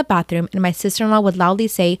someone was in the bathroom and my sister-in-law would loudly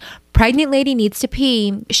say, "Pregnant lady needs to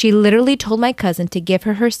pee." She literally told my cousin to give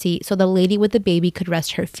her her seat so the lady with the baby could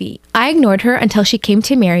rest her feet. I ignored her until she came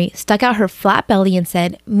to Mary, stuck out her flat belly and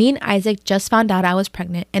said, "Me and Isaac just found out I was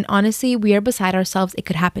pregnant, and honestly, we are beside ourselves. It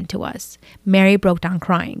could happen to us." Mary broke down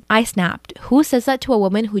crying. I snapped. Who says that to a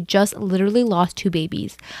woman who just literally lost 2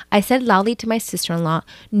 babies? I said loudly to my sister-in-law,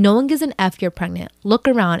 "No one gives an F you're pregnant. Look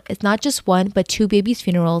around. It's not just 1, but 2 babies'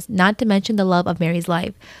 funerals, not to mention the love of Mary's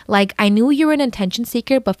life. Like, I knew you were an attention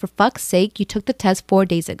seeker, but for fuck's sake, you took the test 4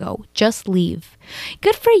 days ago. Just leave."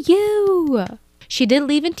 Good for you. She did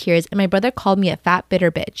leave in tears, and my brother called me a fat,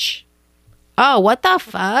 bitter bitch. Oh, what the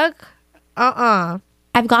fuck?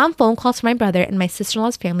 I've gotten phone calls from my brother and my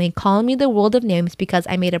sister-in-law's family calling me the world of names because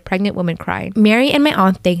I made a pregnant woman cry. Mary and my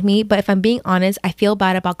aunt thank me, but if I'm being honest, I feel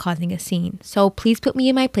bad about causing a scene. So please put me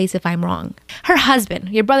in my place if I'm wrong. Her husband,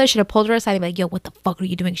 your brother, should have pulled her aside and be like, "Yo, what the fuck are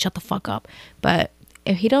you doing? Shut the fuck up." But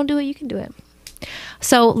if he don't do it, you can do it.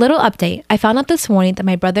 So, little update. I found out this morning that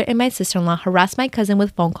my brother and my sister-in-law harassed my cousin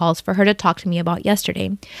with phone calls for her to talk to me about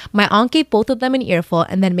yesterday. My aunt gave both of them an earful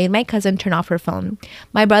and then made my cousin turn off her phone.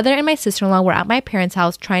 My brother and my sister-in-law were at my parents'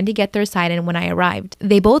 house trying to get their side in when I arrived.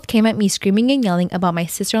 They both came at me screaming and yelling about my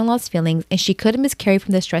sister-in-law's feelings, and she couldn't miscarry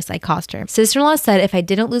from the stress I caused her. Sister-in-law said if I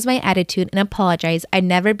didn't lose my attitude and apologize, I'd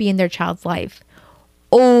never be in their child's life.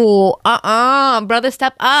 Oh, brother,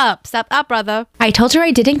 step up, brother. I told her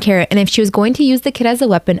I didn't care, and if she was going to use the kid as a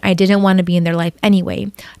weapon, I didn't want to be in their life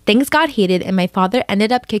anyway. Things got heated, and my father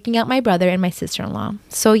ended up kicking out my brother and my sister-in-law.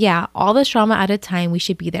 So yeah, all the trauma at a time, we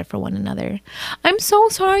should be there for one another. I'm so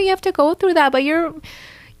sorry you have to go through that, but your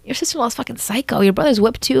sister-in-law's fucking psycho. Your brother's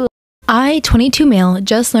whipped too. I, 22 male,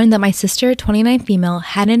 just learned that my sister, 29 female,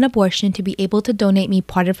 had an abortion to be able to donate me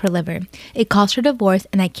part of her liver. It caused her divorce,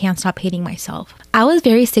 and I can't stop hating myself. I was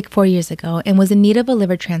very sick 4 years ago and was in need of a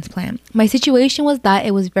liver transplant. My situation was that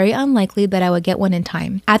it was very unlikely that I would get one in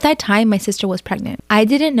time. At that time, my sister was pregnant. I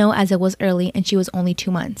didn't know as it was early and she was only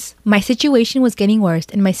 2 months. My situation was getting worse,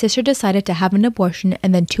 and my sister decided to have an abortion,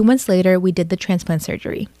 and then 2 months later, we did the transplant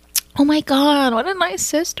surgery. Oh my god, what a nice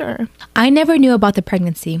sister. I never knew about the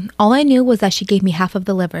pregnancy. All I knew was that she gave me half of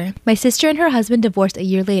the liver. My sister and her husband divorced a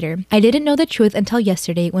year later. I didn't know the truth until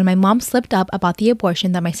yesterday when my mom slipped up about the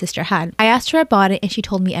abortion that my sister had. I asked her about it and she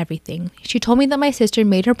told me everything. She told me that my sister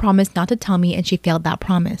made her promise not to tell me and she failed that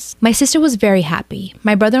promise. My sister was very happy.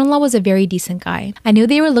 My brother-in-law was a very decent guy. I knew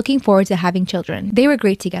they were looking forward to having children. They were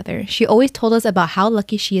great together. She always told us about how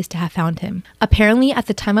lucky she is to have found him. Apparently, at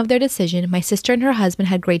the time of their decision, my sister and her husband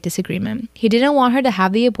had great disagreements. He didn't want her to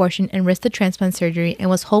have the abortion and risk the transplant surgery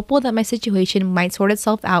and was hopeful that my situation might sort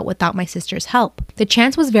itself out without my sister's help. The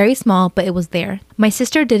chance was very small, but it was there. My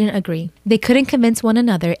sister didn't agree. They couldn't convince one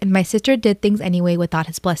another, and my sister did things anyway without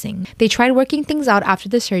his blessing. They tried working things out after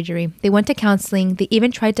the surgery. They went to counseling. They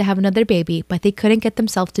even tried to have another baby, but they couldn't get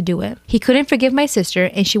themselves to do it. He couldn't forgive my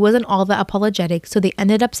sister, and she wasn't all that apologetic, so they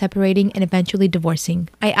ended up separating and eventually divorcing.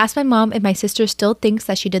 I asked my mom if my sister still thinks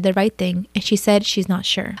that she did the right thing, and she said she's not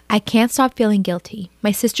sure. I can't stop feeling guilty.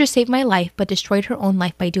 My sister saved my life but destroyed her own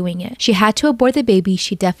life by doing it. She had to abort the baby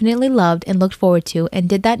she definitely loved and looked forward to, and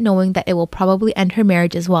did that knowing that it will probably end her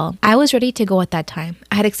marriage as well. I was ready to go at that time.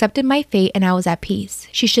 I had accepted my fate and I was at peace.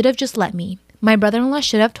 She should have just let me. My brother-in-law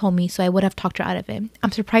should have told me, so I would have talked her out of it.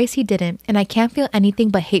 I'm surprised he didn't, and I can't feel anything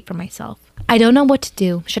but hate for myself. I don't know what to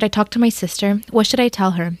do. Should I talk to my sister? What should I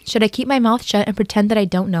tell her? Should I keep my mouth shut and pretend that I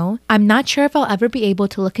don't know? I'm not sure if I'll ever be able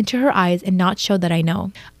to look into her eyes and not show that I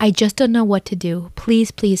know. I just don't know what to do.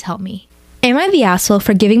 Please, please help me. Am I the asshole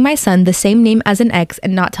for giving my son the same name as an ex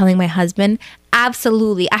and not telling my husband?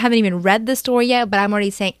 Absolutely. I haven't even read the story yet, but I'm already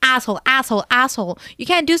saying asshole, asshole, asshole. You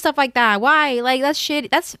can't do stuff like that. Why? Like, that's shady.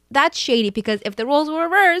 That's shady, because if the roles were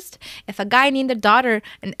reversed, if a guy named a daughter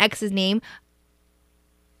an ex's name,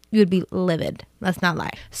 you would be livid. Let's not lie.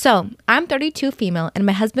 So, I'm 32 female and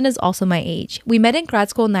my husband is also my age. We met in grad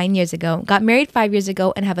school 9 years ago, got married 5 years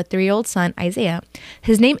ago, and have a 3-year-old son, Isaiah.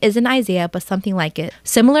 His name isn't Isaiah, but something like it.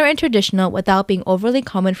 Similar and traditional without being overly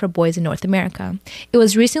common for boys in North America. It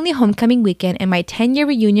was recently homecoming weekend and my 10-year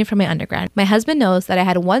reunion from my undergrad. My husband knows that I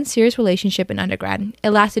had one serious relationship in undergrad. It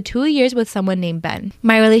lasted 2 years with someone named Ben.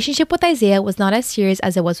 My relationship with Isaiah was not as serious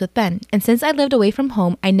as it was with Ben, and since I lived away from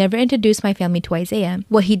home, I never introduced my family to Isaiah.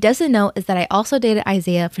 What he doesn't know is that I also dated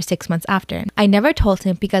Isaiah for 6 months after. I never told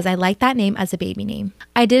him because I liked that name as a baby name.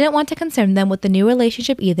 I didn't want to concern them with the new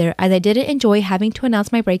relationship either, as I didn't enjoy having to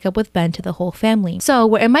announce my breakup with Ben to the whole family. So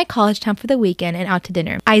we're in my college town for the weekend and out to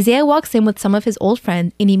dinner. Isaiah walks in with some of his old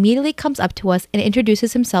friends and immediately comes up to us and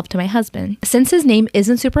introduces himself to my husband. Since his name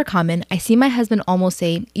isn't super common, I see my husband almost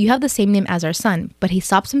say, "You have the same name as our son," but he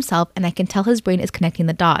stops himself and I can tell his brain is connecting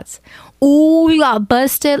the dots. Ooh, you got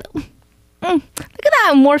busted. Look at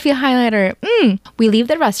that Morphe highlighter. We leave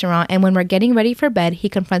the restaurant, and when we're getting ready for bed, he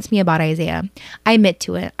confronts me about Isaiah. I admit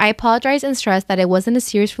to it. I apologize and stress that it wasn't a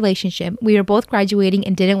serious relationship. We were both graduating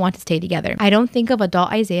and didn't want to stay together. I don't think of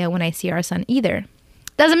adult Isaiah when I see our son either.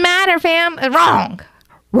 Doesn't matter, fam. Wrong.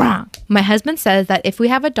 My husband says that if we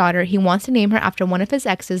have a daughter, he wants to name her after one of his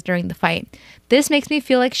exes during the fight. This makes me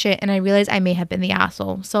feel like shit, and I realize I may have been the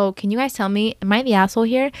asshole. So can you guys tell me, am I the asshole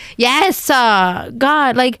here? Yes,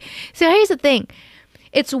 God. Like, so here's the thing.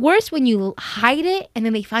 It's worse when you hide it and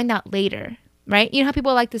then they find out later, right? You know how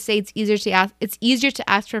people like to say it's easier to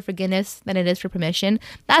ask for forgiveness than it is for permission?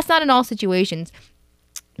 That's not in all situations.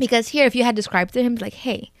 Because here, if you had described to him, like,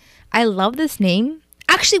 hey, I love this name.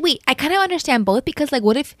 Actually, wait, I kind of understand both, because like,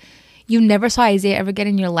 what if you never saw Isaiah ever again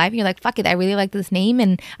in your life and you're like, fuck it, I really like this name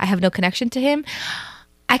and I have no connection to him?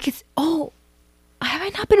 Have I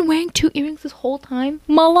not been wearing 2 earrings this whole time?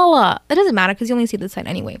 Malala. It doesn't matter because you only see this side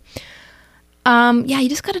anyway. Yeah, you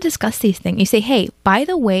just got to discuss these things. You say, hey, by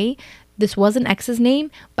the way, this was an ex's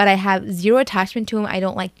name, but I have zero attachment to him. I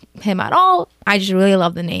don't like him at all. I just really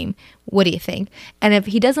love the name. What do you think? And if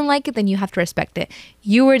he doesn't like it, then you have to respect it.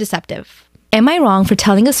 You were deceptive. Am I wrong for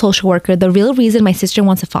telling a social worker the real reason my sister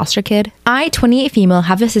wants a foster kid? I, 28 female,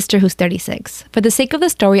 have a sister who's 36. For the sake of the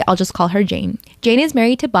story, I'll just call her Jane. Jane is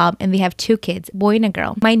married to Bob and they have 2 kids, boy and a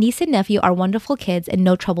girl. My niece and nephew are wonderful kids and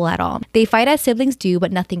no trouble at all. They fight as siblings do,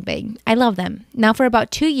 but nothing big. I love them. Now, for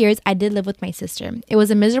about 2 years, I did live with my sister. It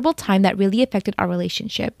was a miserable time that really affected our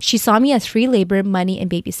relationship. She saw me as free labor, money,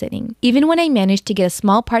 and babysitting. Even when I managed to get a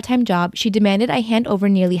small part-time job, she demanded I hand over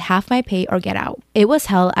nearly half my pay or get out. It was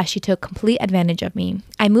hell, as she took complete advantage of me.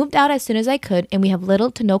 I moved out as soon as I could, and we have little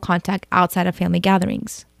to no contact outside of family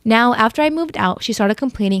gatherings. Now, after I moved out, she started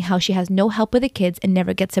complaining how she has no help with the kids and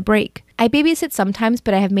never gets a break. I babysit sometimes,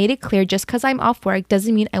 but I have made it clear just because I'm off work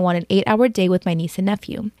doesn't mean I want an 8-hour day with my niece and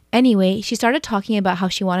nephew. Anyway, she started talking about how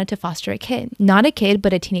she wanted to foster a kid. Not a kid,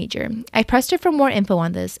 but a teenager. I pressed her for more info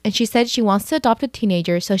on this, and she said she wants to adopt a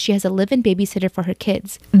teenager so she has a live-in babysitter for her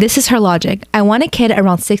kids. This is her logic. I want a kid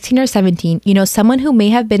around 16 or 17, someone who may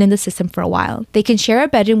have been in the system for a while. They can share a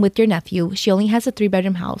bedroom with your nephew. She only has a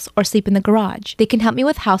 3-bedroom house, or sleep in the garage. They can help me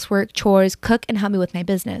with housework, chores, cook, and help me with my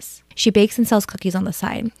business. She bakes and sells cookies on the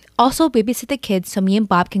side. Also, babysit the kids so me and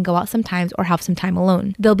Bob can go out sometimes or have some time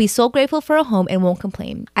alone. They'll be so grateful for a home and won't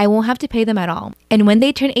complain. I won't have to pay them at all. And when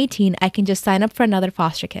they turn 18, I can just sign up for another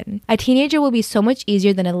foster kid. A teenager will be so much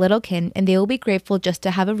easier than a little kid, and they will be grateful just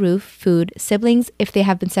to have a roof, food, siblings if they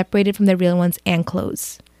have been separated from their real ones, and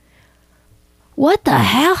clothes. What the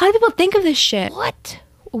hell? How do people think of this shit?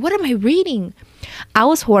 What am I reading? I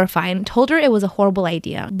was horrified, told her it was a horrible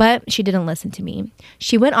idea, but she didn't listen to me.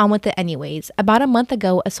 She went on with it anyways. About a month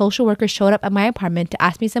ago, a social worker showed up at my apartment to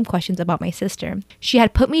ask me some questions about my sister. She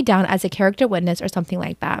had put me down as a character witness or something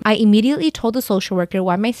like that. I immediately told the social worker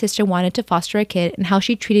why my sister wanted to foster a kid and how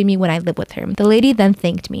she treated me when I lived with her. The lady then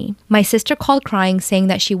thanked me. My sister called crying, saying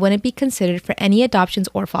that she wouldn't be considered for any adoptions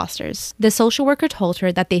or fosters. The social worker told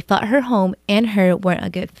her that they felt her home and her weren't a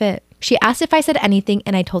good fit. She asked if I said anything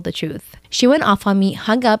and I told the truth. She went off on me,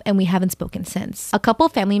 hung up, and we haven't spoken since. A couple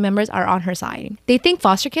family members are on her side. They think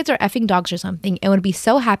foster kids are effing dogs or something and would be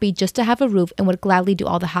so happy just to have a roof and would gladly do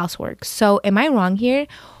all the housework. So am I wrong here?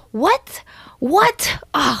 What?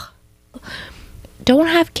 Ugh. Don't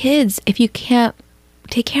have kids if you can't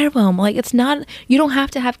take care of them. Like, it's not, you don't have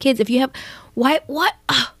to have kids if you have, what?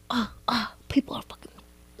 People are fucking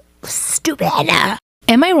stupid.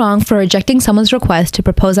 Am I wrong for rejecting someone's request to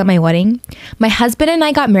propose at my wedding? My husband and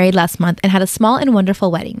I got married last month and had a small and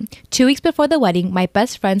wonderful wedding. 2 weeks before the wedding, my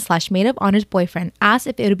best friend / maid of honor's boyfriend asked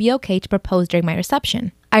if it would be okay to propose during my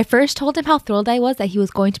reception. I first told him how thrilled I was that he was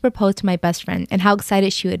going to propose to my best friend and how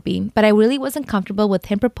excited she would be, but I really wasn't comfortable with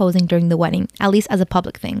him proposing during the wedding, at least as a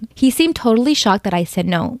public thing. He seemed totally shocked that I said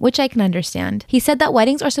no, which I can understand. He said that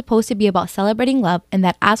weddings are supposed to be about celebrating love and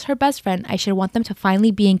that as her best friend, I should want them to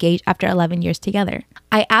finally be engaged after 11 years together.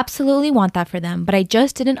 I absolutely want that for them, but I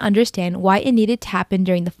just didn't understand why it needed to happen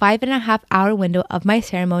during the 5.5-hour window of my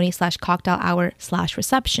ceremony / cocktail hour /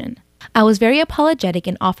 reception. I was very apologetic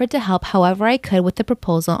and offered to help however I could with the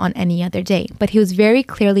proposal on any other day, but he was very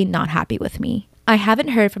clearly not happy with me. I haven't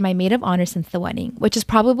heard from my maid of honor since the wedding, which is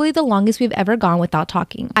probably the longest we've ever gone without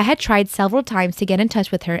talking. I had tried several times to get in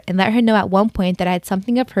touch with her and let her know at one point that I had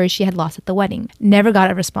something of hers she had lost at the wedding. Never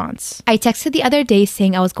got a response. I texted the other day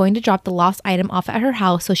saying I was going to drop the lost item off at her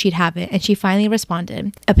house so she'd have it, and she finally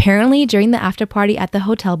responded. Apparently, during the after party at the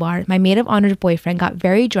hotel bar, my maid of honor's boyfriend got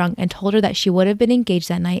very drunk and told her that she would have been engaged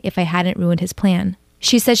that night if I hadn't ruined his plan.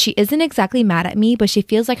 She said she isn't exactly mad at me, but she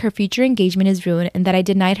feels like her future engagement is ruined and that I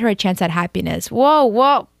denied her a chance at happiness. Whoa,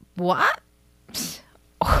 what?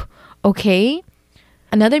 Okay.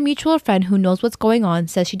 Another mutual friend who knows what's going on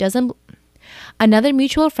says she doesn't. Another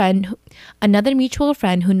mutual friend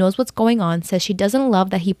who knows what's going on says she doesn't love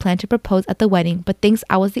that he planned to propose at the wedding, but thinks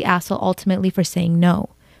I was the asshole ultimately for saying no.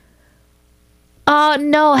 Oh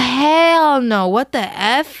no, hell no! What the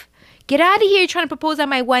f? Get out of here trying to propose at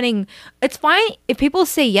my wedding. It's fine if people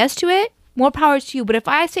say yes to it. More power to you. But if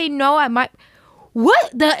I say no, I might...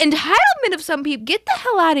 What? The entitlement of some people. Get the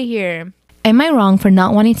hell out of here. Am I wrong for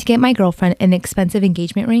not wanting to get my girlfriend an expensive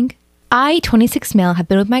engagement ring? I, 26 male, have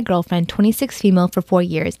been with my girlfriend, 26 female, for 4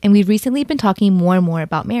 years, and we've recently been talking more and more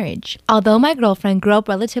about marriage. Although my girlfriend grew up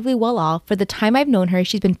relatively well off, for the time I've known her,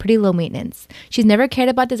 she's been pretty low maintenance. She's never cared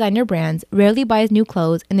about designer brands, rarely buys new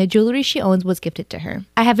clothes, and the jewelry she owns was gifted to her.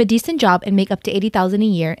 I have a decent job and make up to $80,000 a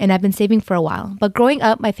year, and I've been saving for a while, but growing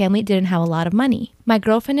up, my family didn't have a lot of money. My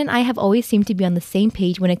girlfriend and I have always seemed to be on the same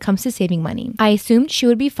page when it comes to saving money. I assumed she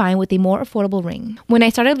would be fine with a more affordable ring. When I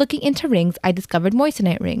started looking into rings, I discovered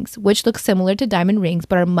moissanite rings, which look similar to diamond rings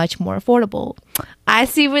but are much more affordable. I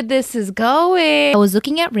see where this is going. I was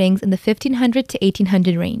looking at rings in the $1,500 to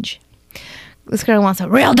 $1,800 range. This girl wants a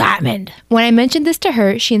real diamond. When I mentioned this to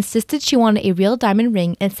her, she insisted she wanted a real diamond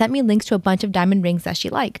ring and sent me links to a bunch of diamond rings that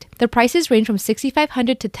she liked. The prices range from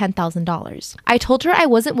 $6,500 to $10,000. I told her I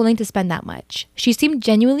wasn't willing to spend that much. She seemed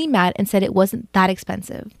genuinely mad and said it wasn't that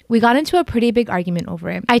expensive. We got into a pretty big argument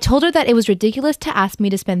over it. I told her that it was ridiculous to ask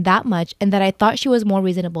me to spend that much and that I thought she was more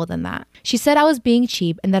reasonable than that. She said I was being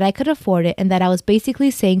cheap and that I could afford it and that I was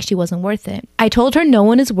basically saying she wasn't worth it. I told her no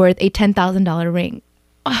one is worth a $10,000 ring.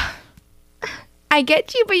 I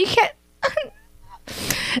get you, but you can't.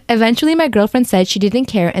 Eventually, my girlfriend said she didn't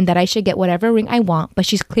care and that I should get whatever ring I want, but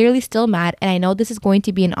she's clearly still mad and I know this is going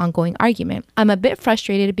to be an ongoing argument. I'm a bit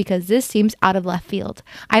frustrated because this seems out of left field.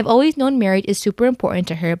 I've always known marriage is super important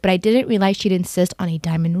to her, but I didn't realize she'd insist on a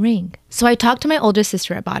diamond ring. So I talked to my older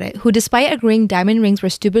sister about it, who despite agreeing diamond rings were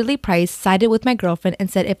stupidly priced, sided with my girlfriend and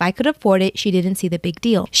said if I could afford it, she didn't see the big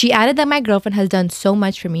deal. She added that my girlfriend has done so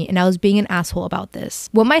much for me and I was being an asshole about this.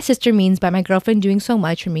 What my sister means by my girlfriend doing so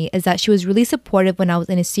much for me is that she was really supportive when I was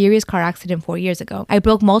in a serious car accident 4 years ago. I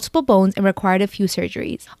broke multiple bones and required a few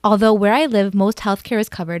surgeries. Although where I live, most healthcare is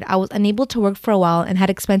covered, I was unable to work for a while and had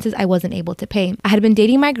expenses I wasn't able to pay. I had been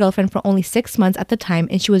dating my girlfriend for only 6 months at the time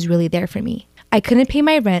and she was really there for me. I couldn't pay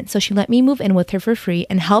my rent, so she let me move in with her for free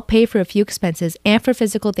and help pay for a few expenses and for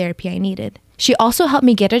physical therapy I needed. She also helped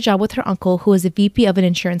me get a job with her uncle, who is a VP of an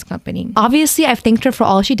insurance company. Obviously, I've thanked her for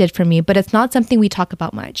all she did for me, but it's not something we talk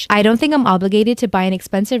about much. I don't think I'm obligated to buy an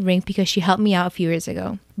expensive ring because she helped me out a few years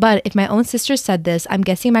ago. But if my own sister said this, I'm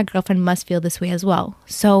guessing my girlfriend must feel this way as well.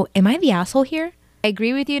 So, am I the asshole here? I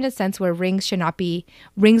agree with you in a sense where rings are a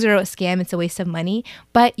scam, it's a waste of money,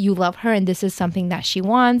 but you love her and this is something that she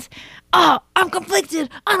wants. Oh, I'm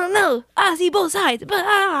conflicted. I don't know. I see both sides, but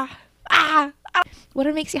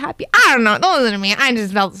whatever makes you happy. I don't know. Don't listen to me. I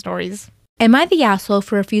just tell the stories. Am I the asshole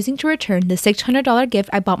for refusing to return the $600 gift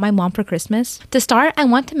I bought my mom for Christmas? To start, I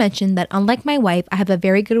want to mention that unlike my wife, I have a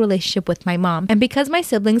very good relationship with my mom. And because my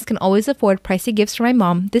siblings can always afford pricey gifts for my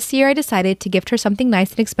mom, this year I decided to gift her something nice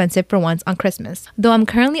and expensive for once on Christmas. Though I'm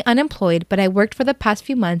currently unemployed, but I worked for the past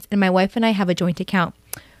few months and my wife and I have a joint account.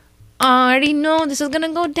 I already know this is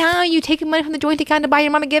gonna go down. You taking money from the joint account to buy your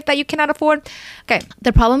mom a gift that you cannot afford. Okay,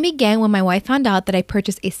 the problem began when my wife found out that I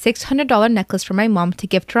purchased a $600 necklace for my mom to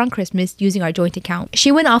gift her on Christmas using our joint account.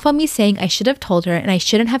 She went off on me saying I should have told her and I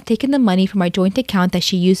shouldn't have taken the money from our joint account that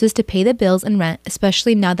she uses to pay the bills and rent,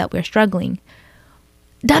 especially now that we're struggling.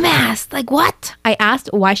 Dumbass, like what? I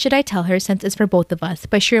asked why should I tell her since it's for both of us,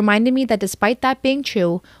 but she reminded me that despite that being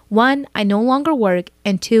true, 1, I no longer work,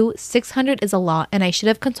 and 2, 600 is a lot and I should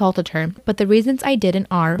have consulted her, but the reasons I didn't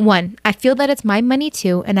are 1, I feel that it's my money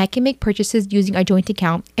too and I can make purchases using our joint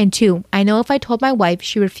account, and 2, I know if I told my wife,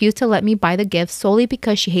 she refused to let me buy the gift solely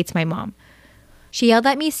because she hates my mom. She yelled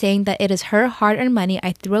at me saying that it is her hard-earned money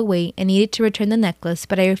I threw away and needed to return the necklace,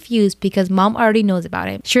 but I refused because mom already knows about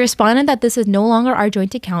it. She responded that this is no longer our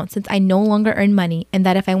joint account since I no longer earn money and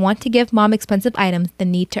that if I want to give mom expensive items,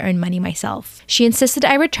 then need to earn money myself. She insisted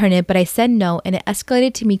I return it, but I said no and it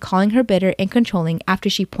escalated to me calling her bitter and controlling after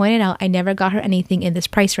she pointed out I never got her anything in this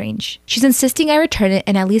price range. She's insisting I return it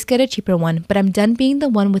and at least get a cheaper one, but I'm done being the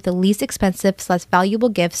one with the least expensive / valuable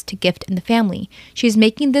gifts to gift in the family. She's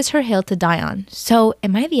making this her hill to die on. So,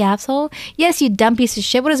 am I the asshole? Yes, you dumb piece of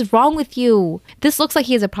shit. What is wrong with you? This looks like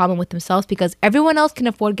he has a problem with himself because everyone else can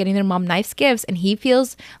afford getting their mom nice gifts and he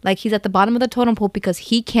feels like he's at the bottom of the totem pole because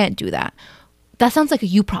he can't do that. That sounds like a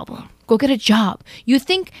you problem. Go get a job. You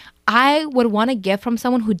think I would want a gift from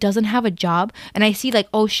someone who doesn't have a job and I see like,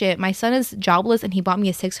 oh shit, my son is jobless and he bought me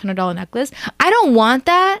a $600 necklace? I don't want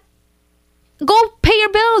that. Go pay your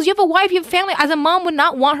bills. You have a wife, you have family. As a mom would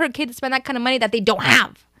not want her kid to spend that kind of money that they don't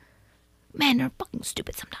have. Men are fucking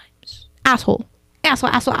stupid sometimes. Asshole.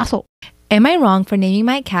 Asshole, asshole, asshole. Am I wrong for naming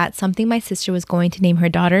my cat something my sister was going to name her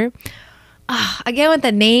daughter? Again with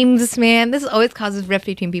the names, man. This always causes rift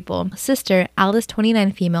between people. Sister, Alice,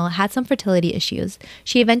 29 female, had some fertility issues.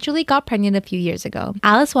 She eventually got pregnant a few years ago.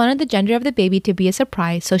 Alice wanted the gender of the baby to be a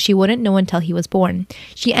surprise so she wouldn't know until he was born.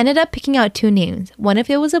 She ended up picking out 2 names, one if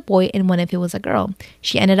it was a boy and one if it was a girl.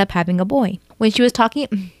 She ended up having a boy. When she was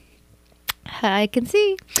talking... I can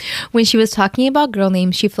see. When she was talking about girl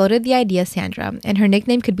names, she floated the idea Sandra, and her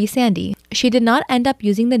nickname could be Sandy. She did not end up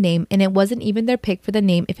using the name, and it wasn't even their pick for the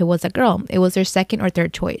name if it was a girl. It was their second or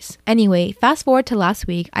third choice. Anyway, fast forward to last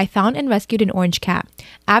week, I found and rescued an orange cat.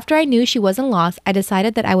 After I knew she wasn't lost, I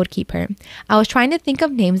decided that I would keep her. I was trying to think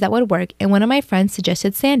of names that would work, and one of my friends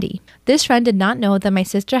suggested Sandy. This friend did not know that my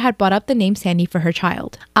sister had brought up the name Sandy for her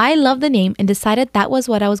child. I loved the name and decided that was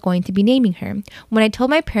what I was going to be naming her. When I told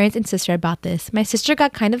my parents and sister about this, my sister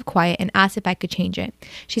got kind of quiet and asked if I could change it.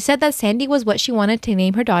 She said that Sandy was what she wanted to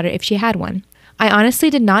name her daughter if she had one. I honestly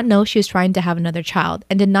did not know she was trying to have another child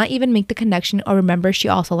and did not even make the connection or remember she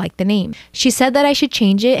also liked the name. She said that I should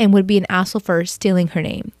change it and would be an asshole for stealing her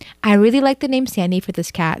name. I really like the name Sandy for this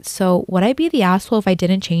cat, so would I be the asshole if I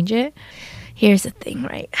didn't change it? Here's the thing,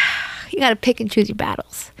 right? You gotta pick and choose your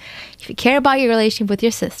battles. If you care about your relationship with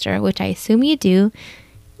your sister, which I assume you do,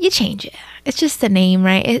 you change it. It's just a name,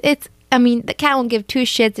 right? I mean, the cat won't give 2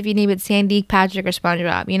 shits if you name it Sandy, Patrick, or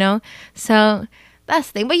SpongeBob, you know? So, that's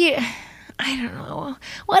the thing. But I don't know.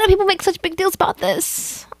 Why do people make such big deals about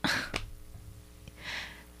this?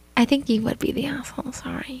 I think you would be the asshole,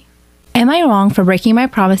 sorry. Am I wrong for breaking my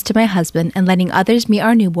promise to my husband and letting others meet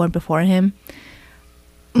our newborn before him?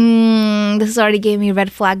 This is already giving me red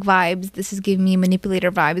flag vibes. This is giving me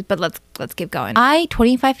manipulator vibes, but let's keep going. I,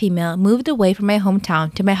 25 female, moved away from my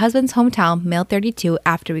hometown to my husband's hometown, male 32,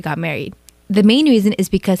 after we got married. The main reason is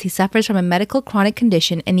because he suffers from a medical chronic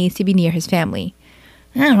condition and needs to be near his family.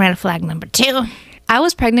 Red flag number 2. I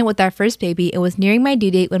was pregnant with our first baby and was nearing my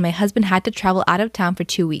due date when my husband had to travel out of town for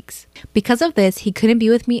 2 weeks. Because of this, he couldn't be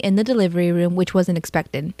with me in the delivery room, which wasn't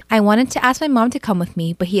expected. I wanted to ask my mom to come with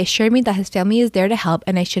me, but he assured me that his family is there to help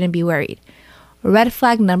and I shouldn't be worried. Red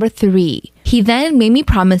flag number 3. He then made me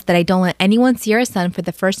promise that I don't let anyone see our son for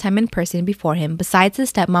the first time in person before him, besides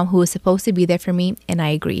his stepmom who was supposed to be there for me, and I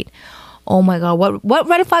agreed. Oh my god, what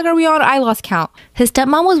red flag are we on? I lost count. His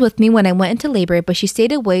stepmom was with me when I went into labor, but she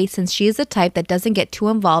stayed away since she is the type that doesn't get too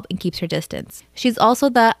involved and keeps her distance. She's also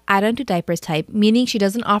the I don't do diapers type, meaning she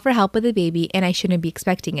doesn't offer help with the baby and I shouldn't be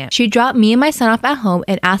expecting it. She dropped me and my son off at home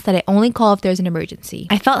and asked that I only call if there's an emergency.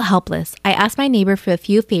 I felt helpless. I asked my neighbor for a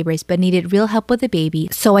few favors but needed real help with the baby,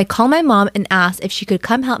 so I called my mom and asked if she could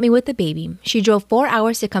come help me with the baby. She drove 4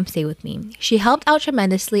 hours to come stay with me. She helped out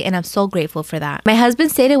tremendously and I'm so grateful for that. My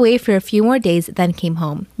husband stayed away for a few more days, then came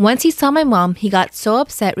home. Once he saw my mom, he got so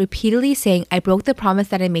upset, repeatedly saying I broke the promise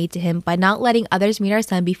that I made to him by not letting others meet our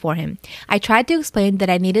son before him. I tried to explain that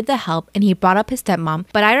I needed the help and he brought up his stepmom,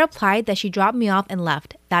 but I replied that she dropped me off and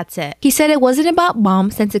left. That's it. He said it wasn't about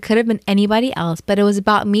mom since it could have been anybody else, but it was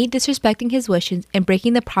about me disrespecting his wishes and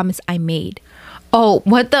breaking the promise I made. Oh,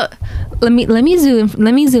 what the? Let me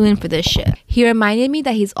zoom in for this shit. He reminded me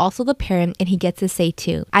that he's also the parent and he gets a say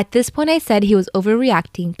too. At this point I said he was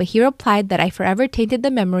overreacting, but he replied that I forever tainted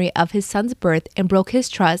the memory of his son's birth and broke his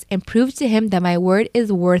trust and proved to him that my word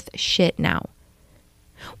is worth shit now.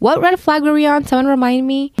 What red flag were we on? Someone remind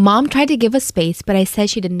me? Mom tried to give us space, but I said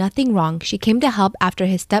she did nothing wrong. She came to help after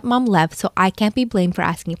his stepmom left, so I can't be blamed for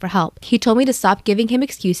asking for help. He told me to stop giving him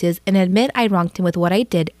excuses and admit I wronged him with what I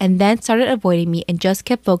did, and then started avoiding me and just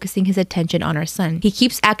kept focusing his attention on our son. He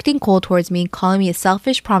keeps acting cold towards me, calling me a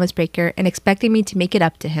selfish promise breaker and expecting me to make it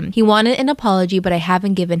up to him. He wanted an apology, but I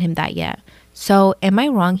haven't given him that yet. So, am I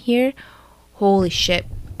wrong here? Holy shit.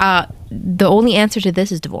 The only answer to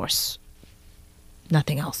this is divorce.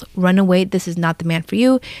 Nothing else. Run away. This is not the man for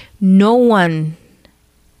you. No one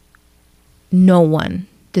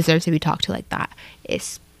deserves to be talked to like that.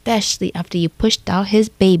 Especially after you pushed out his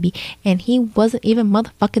baby and he wasn't even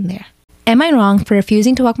motherfucking there. Am I wrong for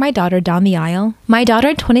refusing to walk my daughter down the aisle? My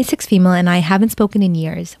daughter, 26 female, and I haven't spoken in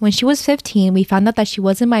years. When she was 15, we found out that she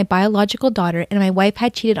wasn't my biological daughter and my wife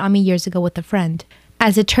had cheated on me years ago with a friend.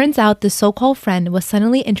 As it turns out, the so-called friend was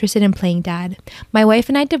suddenly interested in playing dad. My wife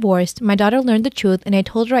and I divorced, my daughter learned the truth, and I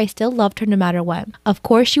told her I still loved her no matter what. Of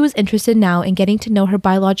course, she was interested now in getting to know her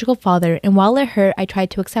biological father, and while it hurt, I tried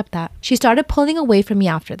to accept that. She started pulling away from me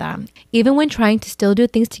after that. Even when trying to still do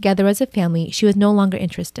things together as a family, she was no longer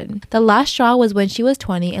interested. The last straw was when she was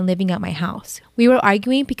 20 and living at my house. We were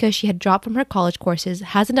arguing because she had dropped from her college courses,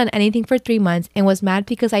 hasn't done anything for 3 months, and was mad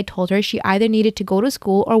because I told her she either needed to go to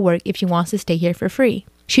school or work if she wants to stay here for free.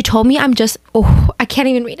 She told me I can't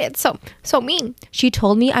even read it. So mean. She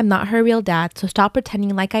told me I'm not her real dad, so stop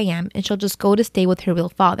pretending like I am, and she'll just go to stay with her real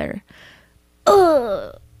father.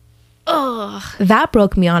 Ugh. That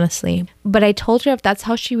broke me, honestly. But I told her if that's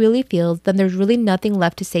how she really feels, then there's really nothing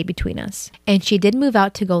left to say between us. And she did move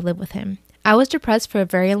out to go live with him. I was depressed for a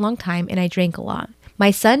very long time and I drank a lot. My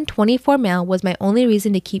son, 24 male, was my only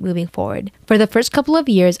reason to keep moving forward. For the first couple of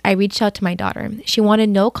years, I reached out to my daughter. She wanted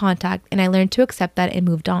no contact and I learned to accept that and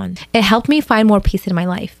moved on. It helped me find more peace in my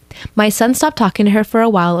life. My son stopped talking to her for a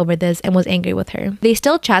while over this and was angry with her. They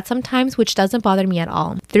still chat sometimes, which doesn't bother me at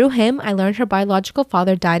all. Through him, I learned her biological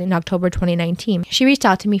father died in October 2019. She reached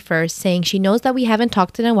out to me first, saying she knows that we haven't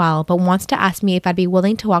talked in a while, but wants to ask me if I'd be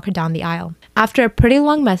willing to walk her down the aisle. After a pretty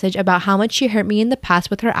long message about how much she hurt me in the past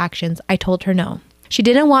with her actions, I told her no. She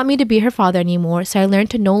didn't want me to be her father anymore, so I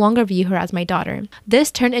learned to no longer view her as my daughter. This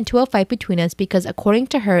turned into a fight between us because according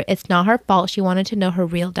to her, it's not her fault she wanted to know her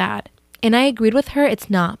real dad. And I agreed with her it's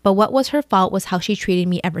not, but what was her fault was how she treated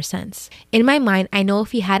me ever since. In my mind, I know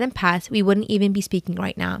if he hadn't passed, we wouldn't even be speaking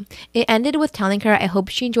right now. It ended with telling her I hope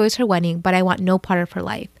she enjoys her wedding, but I want no part of her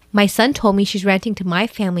life. My son told me she's ranting to my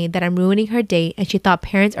family that I'm ruining her day and she thought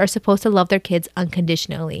parents are supposed to love their kids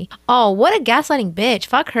unconditionally. Oh, what a gaslighting bitch.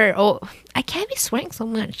 Fuck her. Oh, I can't be swearing so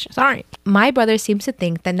much. Sorry. My brother seems to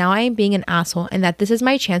think that now I am being an asshole and that this is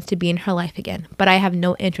my chance to be in her life again, but I have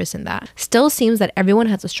no interest in that. Still seems that everyone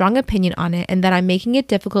has a strong opinion on it and that I'm making it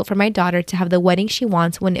difficult for my daughter to have the wedding she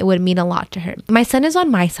wants when it would mean a lot to her. My son is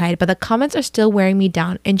on my side, but the comments are still wearing me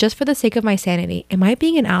down, and just for the sake of my sanity, am I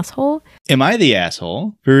being an asshole? Am I the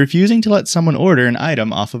asshole for refusing to let someone order an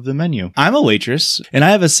item off of the menu? I'm a waitress, and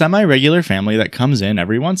I have a semi-regular family that comes in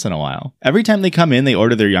every once in a while. Every time they come in, they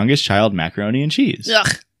order their youngest child macaroni and cheese. Ugh.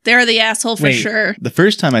 They're the asshole for sure. The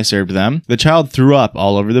first time I served them, the child threw up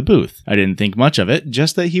all over the booth. I didn't think much of it,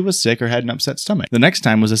 just that he was sick or had an upset stomach. The next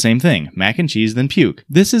time was the same thing, mac and cheese, then puke.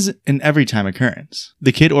 This is an every time occurrence.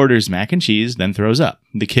 The kid orders mac and cheese, then throws up.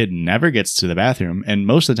 The kid never gets to the bathroom, and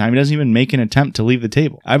most of the time he doesn't even make an attempt to leave the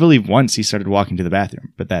table. I believe once he started walking to the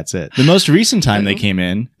bathroom, but that's it. The most recent time they came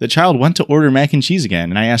in, the child went to order mac and cheese again,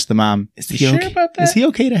 and I asked the mom, Is he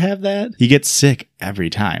okay to have that? He gets sick every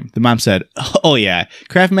time. The mom said, oh yeah,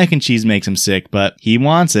 Kraft mac and cheese makes him sick, but he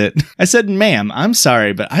wants it. I said, ma'am, I'm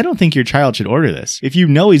sorry, but I don't think your child should order this if you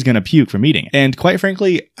know he's going to puke from eating it. And quite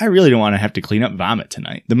frankly, I really don't want to have to clean up vomit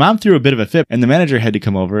tonight. The mom threw a bit of a fit, and the manager had to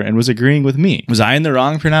come over and was agreeing with me. Was I in the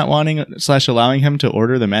wrong for not wanting/allowing him to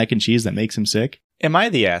order the mac and cheese that makes him sick? Am I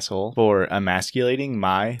the asshole for emasculating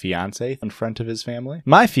my fiance in front of his family?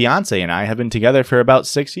 My fiance and I have been together for about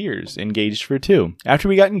 6 years, engaged for 2. After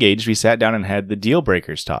we got engaged, we sat down and had the deal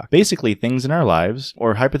breakers talk. Basically, things in our lives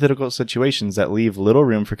or hypothetical situations that leave little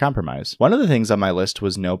room for compromise. One of the things on my list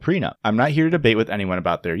was no prenup. I'm not here to debate with anyone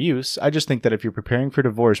about their use. I just think that if you're preparing for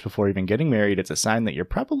divorce before even getting married, it's a sign that you're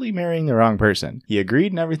probably marrying the wrong person. He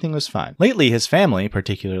agreed and everything was fine. Lately, his family,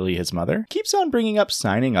 particularly his mother, keeps on bringing up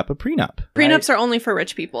signing up a prenup. Prenups are only for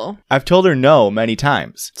rich people. I've told her no many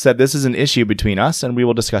times, said this is an issue between us and we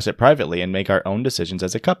will discuss it privately and make our own decisions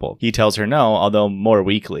as a couple. He tells her no, although more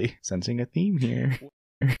weakly. Sensing a theme here.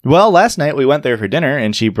 Well, last night we went there for dinner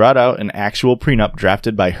and she brought out an actual prenup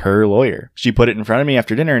drafted by her lawyer. She put it in front of me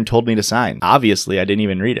after dinner and told me to sign. Obviously, I didn't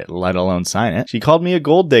even read it, let alone sign it. She called me a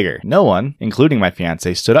gold digger. No one, including my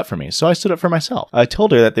fiance, stood up for me, so I stood up for myself. I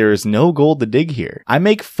told her that there is no gold to dig here. I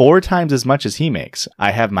make 4 times as much as he makes.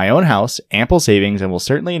 I have my own house, ample savings, and will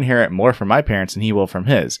certainly inherit more from my parents than he will from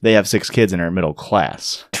his. They have 6 kids and are middle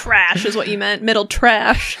class. Trash is what you meant. Middle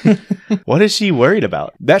trash. What is she worried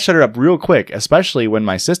about? That shut her up real quick, especially when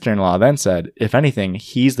my sister-in-law then said, if anything,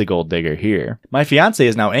 he's the gold digger here. My fiance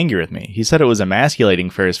is now angry with me. He said it was emasculating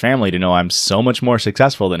for his family to know I'm so much more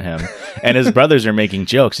successful than him, and his brothers are making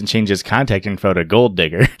jokes and changed his contact info to gold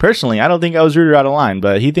digger. Personally, I don't think I was rude or out of line,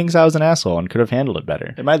 but he thinks I was an asshole and could have handled it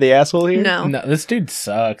better. Am I the asshole here? No, this dude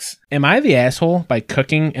sucks. Am I the asshole by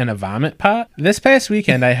cooking in a vomit pot? This past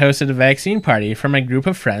weekend, I hosted a vaccine party for my group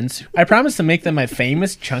of friends. I promised to make them my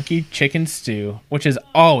famous chunky chicken stew, which is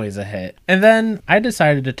always a hit. And then I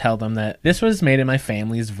decided to tell them that this was made in my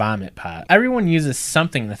family's vomit pot. Everyone uses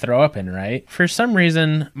something to throw up in, right? For some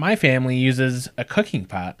reason, my family uses a cooking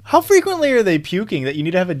pot. How frequently are they puking that you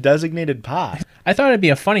need to have a designated pot? I thought it'd be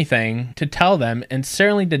a funny thing to tell them and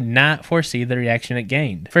certainly did not foresee the reaction it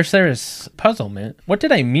gained. First there was puzzlement. What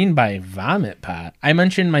did I mean by vomit pot? I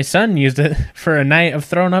mentioned my son used it for a night of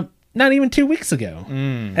throwing up not even 2 weeks ago.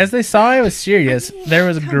 As they saw I was serious, there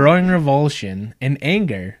was growing revulsion and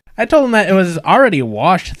anger. I told them that it was already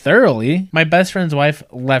washed thoroughly. My best friend's wife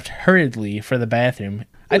left hurriedly for the bathroom.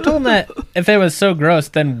 I told them that if it was so gross,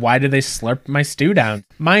 then why did they slurp my stew down?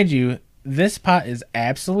 Mind you, this pot is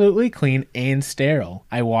absolutely clean and sterile.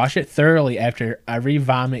 I wash it thoroughly after every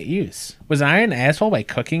vomit use. Was I an asshole by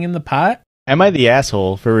cooking in the pot? Am I the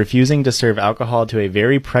asshole for refusing to serve alcohol to a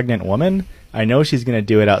very pregnant woman? I know she's going to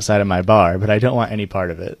do it outside of my bar, but I don't want any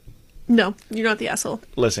part of it. No, you're not the asshole.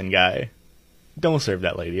 Listen, guy. Don't serve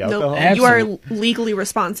that lady alcohol. No, you are legally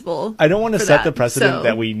responsible. I don't want to set the precedent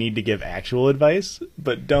that we need to give actual advice,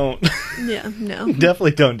 but don't. Yeah, no.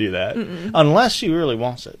 Definitely don't do that. Unless she really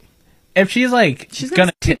wants it. If she's like, she's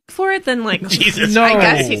gonna tip for it, then like, Jesus, no. I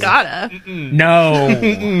guess you gotta.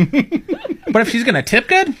 No. But if she's gonna tip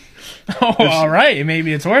good, all right,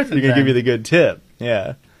 maybe it's worth it. You're gonna give you the good tip.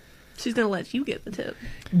 Yeah. She's gonna let you get the tip.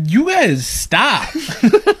 You guys stop.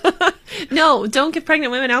 No, don't give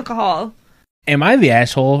pregnant women alcohol. Am I the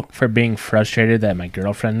asshole for being frustrated that my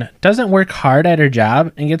girlfriend doesn't work hard at her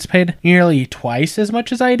job and gets paid nearly twice as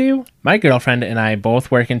much as I do? My girlfriend and I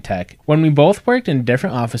both work in tech. When we both worked in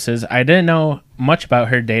different offices, I didn't know much about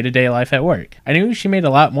her day-to-day life at work. I knew she made a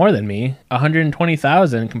lot more than me,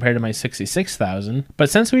 $120,000 compared to my $66,000. But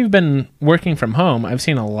since we've been working from home, I've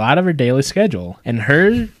seen a lot of her daily schedule, and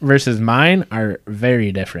hers versus mine are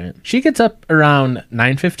very different. She gets up around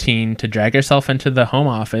 9:15 to drag herself into the home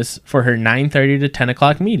office for her 9:30 to 10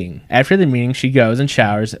 o'clock meeting. After the meeting, she goes and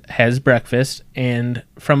showers, has breakfast, and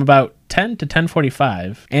from about 10 to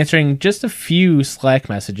 10:45, answering just a few Slack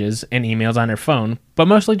messages and emails on her phone, but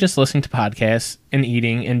mostly just listening to podcasts and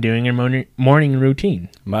eating and doing her morning routine.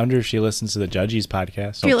 I wonder if she listens to the Judges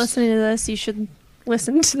podcast. If you're listening to this, you should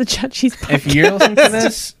listen to the Judges podcast. If you're listening to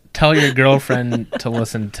this, tell your girlfriend to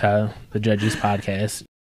listen to the Judges podcast.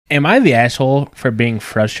 Am I the asshole for being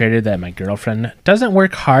frustrated that my girlfriend doesn't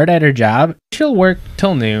work hard at her job? She'll work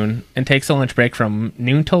till noon and takes a lunch break from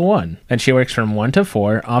noon till 1. Then she works from 1 to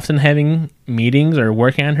 4, often having meetings or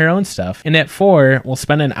working on her own stuff. And at 4, we'll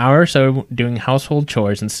spend an hour or so doing household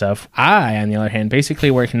chores and stuff. I, on the other hand,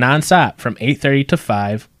 basically work nonstop from 8:30 to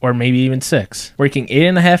 5 or maybe even 6, working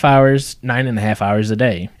 8.5 hours, 9.5 hours a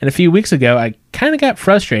day. And a few weeks ago, I kind of got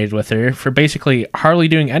frustrated with her for basically hardly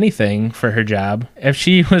doing anything for her job if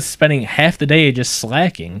she was spending half the day just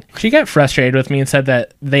slacking. She got frustrated with me and said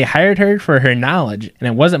that they hired her for her knowledge and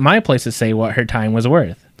it wasn't my place to say what her time was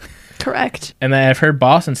worth. Correct. And that if her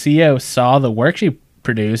boss and CEO saw the work she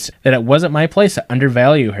produced, that it wasn't my place to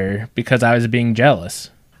undervalue her because I was being jealous.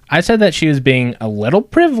 I said that she was being a little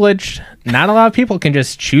privileged. Not a lot of people can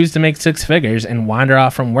just choose to make 6 figures and wander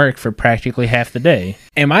off from work for practically half the day.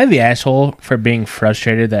 Am I the asshole for being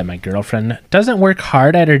frustrated that my girlfriend doesn't work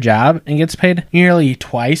hard at her job and gets paid nearly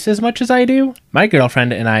twice as much as I do? My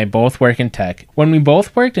girlfriend and I both work in tech. When we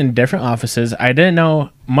both worked in different offices, I didn't know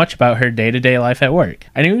much about her day-to-day life at work.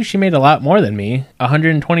 I knew she made a lot more than me,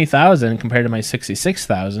 $120,000 compared to my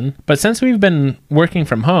 $66,000. But since we've been working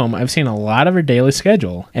from home, I've seen a lot of her daily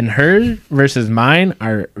schedule, and hers versus mine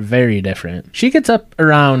are very different. She gets up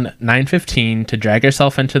around 9:15 to drag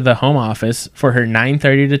herself into the home office for her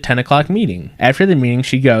 9:30 to 10 o'clock meeting. After the meeting,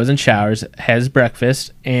 she goes and showers, has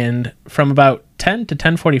breakfast, and from about 10 to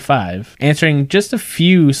 10:45, answering just a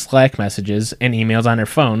few Slack messages and emails on her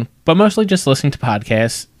phone, but mostly just listening to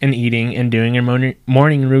podcasts and eating and doing her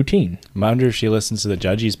morning routine. I wonder if she listens to the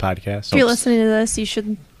Judges podcast. If you're listening to this, you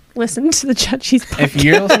should listen to the Judges podcast. If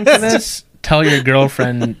you're listening to this, tell your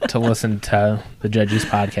girlfriend to listen to the Judges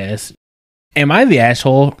podcast. Am I the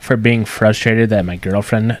asshole for being frustrated that my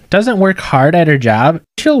girlfriend doesn't work hard at her job?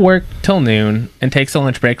 She'll work till noon and takes a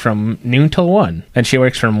lunch break from noon till 1. Then she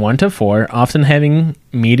works from 1 to 4, often having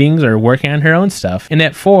meetings or working on her own stuff. And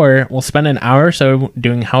at 4, we'll spend an hour or so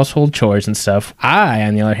doing household chores and stuff. I,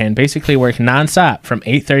 on the other hand, basically work nonstop from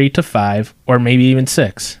 8:30 to 5 or maybe even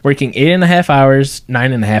 6, working 8.5 hours,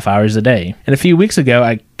 9.5 hours a day. And a few weeks ago,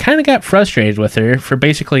 I kind of got frustrated with her for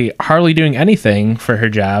basically hardly doing anything for her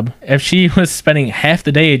job if she was spending half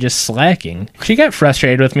the day just slacking. She got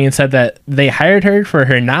frustrated with me and said that they hired her for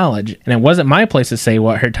her knowledge and it wasn't my place to say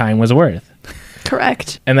what her time was worth.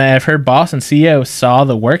 Correct. And that if her boss and CEO saw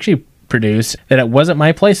the work she produced, that it wasn't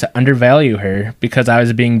my place to undervalue her because I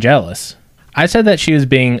was being jealous. I said that she was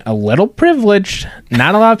being a little privileged.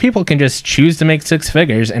 Not a lot of people can just choose to make 6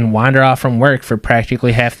 figures and wander off from work for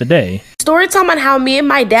practically half the day. Story time on how me and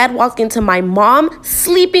my dad walked into my mom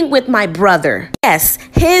sleeping with my brother. Yes,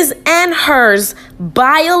 his and hers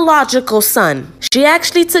biological son. She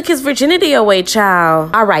actually took his virginity away,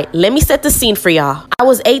 child. All right, let me set the scene for y'all. I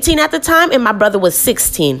was 18 at the time and my brother was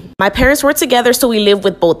 16. My parents were together, so we lived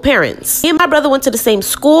with both parents. Me and my brother went to the same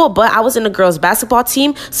school, but I was in the girls' basketball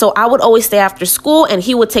team, so I would always stay after school and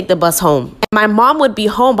he would take the bus home. And my mom would be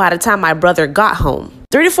home by the time my brother got home.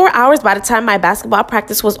 3 to 4 hours by the time my basketball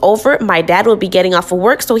practice was over, my dad would be getting off of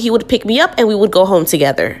work, so he would pick me up and we would go home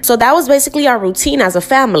together. So that was basically our routine as a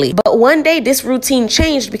family. But one day this routine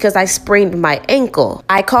changed because I sprained my ankle.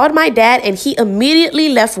 I called my dad and he immediately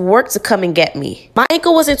left work to come and get me. My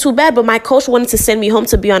ankle wasn't too bad, but my coach wanted to send me home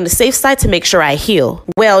to be on the safe side to make sure I heal.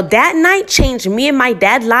 Well, that night changed me and my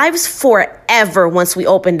dad's lives forever once we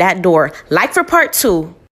opened that door. Like for part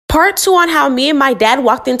 2. Part 2 on how me and my dad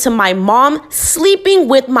walked into my mom sleeping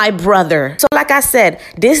with my brother. So like I said,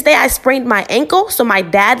 this day I sprained my ankle, so my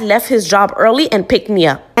dad left his job early and picked me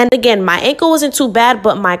up. And again, my ankle wasn't too bad,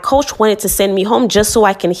 but my coach wanted to send me home just so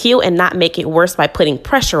I can heal and not make it worse by putting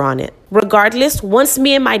pressure on it. Regardless, once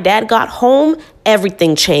me and my dad got home,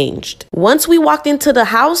 everything changed. Once we walked into the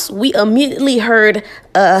house, we immediately heard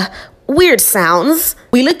weird sounds.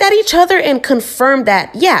 We looked at each other and confirmed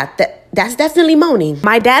that, that's definitely moaning.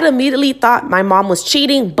 My dad immediately thought my mom was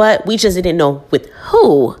cheating, but we just didn't know with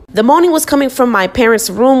who. The moaning was coming from my parents'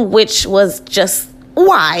 room, which was just,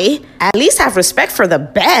 why? At least have respect for the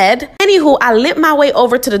bed. Anywho, I limped my way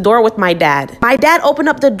over to the door with my dad. My dad opened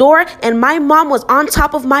up the door and my mom was on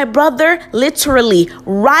top of my brother, literally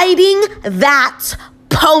riding that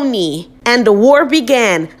pony. And the war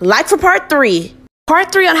began. Like for part 3.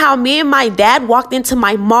 Part 3 on how me and my dad walked into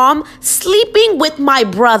my mom sleeping with my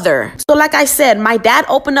brother. So like I said, my dad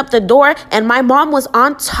opened up the door and my mom was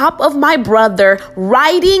on top of my brother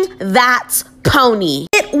riding that pony.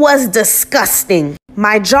 It was disgusting.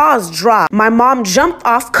 My jaws dropped. My mom jumped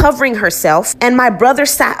off covering herself, and my brother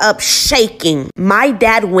sat up shaking. My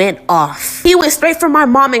dad went off. He went straight for my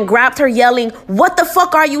mom and grabbed her, yelling, "What the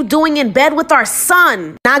fuck are you doing in bed with our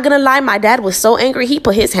son?" Not gonna lie, my dad was so angry he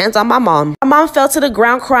put his hands on my mom. My mom fell to the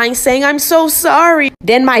ground crying, saying, "I'm so sorry."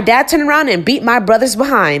 Then my dad turned around and beat my brother's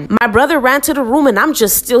behind. My brother ran to the room and I'm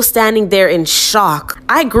just still standing there in shock.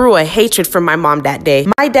 I grew a hatred for my mom that day.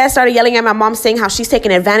 My dad started yelling at my mom, saying how she's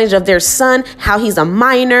taking advantage of their son, how he's a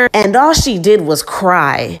minor, and all she did was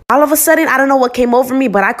cry. All of a sudden, I don't know what came over me,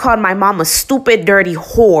 but I called my mom a stupid, dirty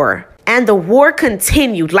whore. And the war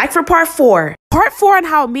continued. Like for part 4. Part 4 on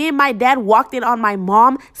how me and my dad walked in on my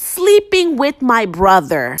mom sleeping with my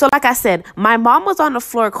brother. So like I said, my mom was on the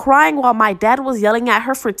floor crying while my dad was yelling at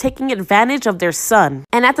her for taking advantage of their son.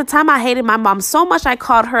 And at the time, I hated my mom so much I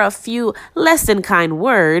called her a few less than kind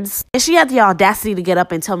words. And she had the audacity to get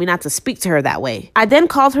up and tell me not to speak to her that way. I then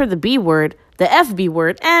called her the B word, the FB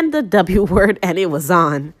word, and the W word, and it was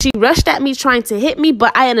on. She rushed at me trying to hit me,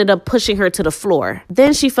 but I ended up pushing her to the floor.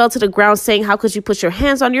 Then she fell to the ground saying, "How could you put your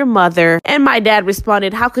hands on your mother?" And my dad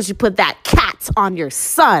responded, "How could you put that cat on your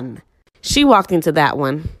son?" She walked into that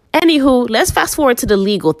one. Anywho, let's fast forward to the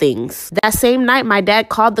legal things. That same night, my dad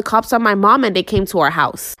called the cops on my mom and they came to our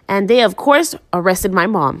house. And they, of course, arrested my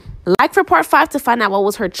mom. Like for part 5 to find out what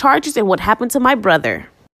was her charges and what happened to my brother.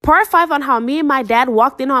 Part 5 on how me and my dad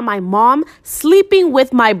walked in on my mom sleeping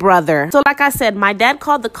with my brother. So like I said, my dad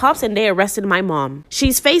called the cops and they arrested my mom.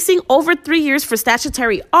 She's facing over 3 years for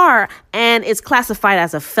statutory R and it's classified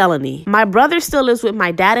as a felony. My brother still lives with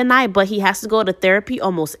my dad and I, but he has to go to therapy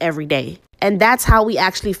almost every day. And that's how we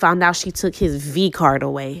actually found out she took his V card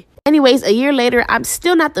away. Anyways, a year later, I'm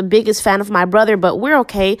still not the biggest fan of my brother, but we're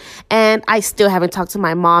okay. And I still haven't talked to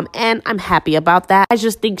my mom, and I'm happy about that. I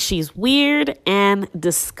just think she's weird and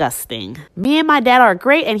disgusting. Me and my dad are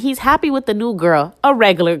great, and he's happy with the new girl, a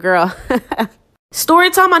regular girl. Story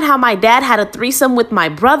time on how my dad had a threesome with my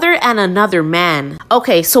brother and another man.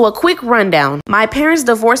 Okay, so a quick rundown. My parents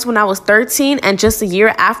divorced when I was 13 and just a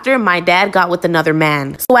year after, my dad got with another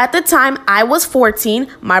man. So at the time, I was 14,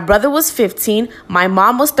 my brother was 15, my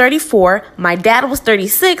mom was 34, my dad was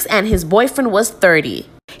 36, and his boyfriend was 30.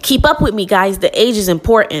 Keep up with me, guys. The age is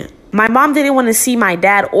important. My mom didn't want to see my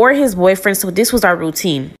dad or his boyfriend, so this was our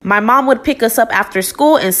routine. My mom would pick us up after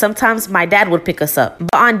school, and sometimes my dad would pick us up.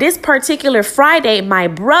 But on this particular Friday, my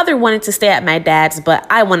brother wanted to stay at my dad's, but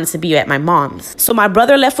I wanted to be at my mom's. So my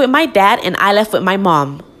brother left with my dad, and I left with my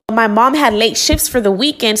mom. My mom had late shifts for the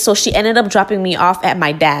weekend, so she ended up dropping me off at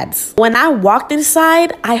my dad's. When I walked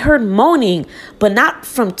inside, I heard moaning, but not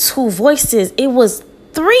from 2 voices. It was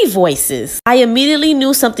 3 voices. I immediately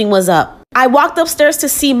knew something was up. I walked upstairs to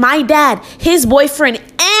see my dad, his boyfriend,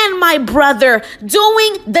 and my brother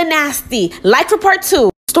doing the nasty. Like for part 2.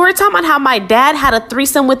 Story time on how my dad had a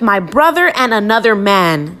threesome with my brother and another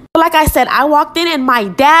man. Like I said, I walked in and my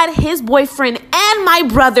dad, his boyfriend, and my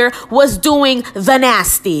brother was doing the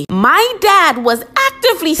nasty. My dad was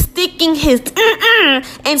actively sticking his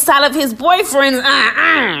inside of his boyfriend's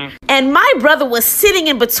and my brother was sitting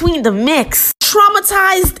in between the mix.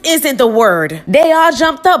 Traumatized isn't the word. They all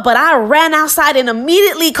jumped up, but I ran outside and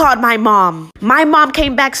immediately called my mom. My mom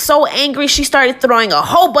came back so angry, she started throwing a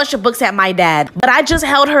whole bunch of books at my dad. But I just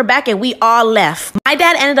held her back and we all left. My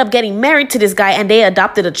dad ended up getting married to this guy and they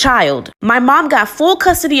adopted a child. My mom got full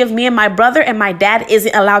custody of me and my brother, and my dad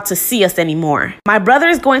isn't allowed to see us anymore. My brother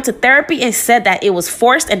is going to therapy and said that it was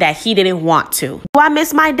forced and that he didn't want to. Do I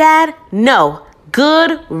miss my dad? No.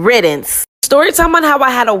 Good riddance. Story time on how I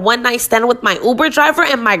had a one-night stand with my Uber driver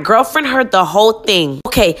and my girlfriend heard the whole thing.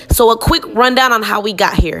 Okay, so a quick rundown on how we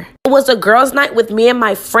got here. It was a girls' night with me and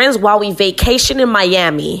my friends while we vacationed in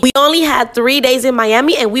Miami. We only had 3 days in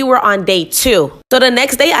Miami and we were on day 2. So the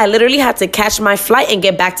next day, I literally had to catch my flight and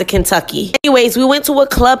get back to Kentucky. Anyways, we went to a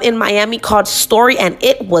club in Miami called Story and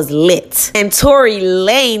it was lit. And Tory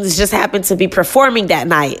Lanez just happened to be performing that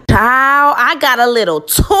night. Child, I got a little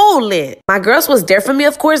too lit. My girls was there for me,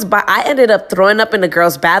 of course, but I ended up throwing up in the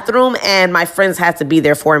girls' bathroom and my friends had to be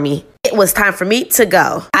there for me. It was time for me to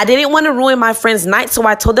go. I didn't want to ruin my friend's night, so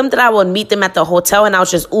I told them that I would meet them at the hotel and I would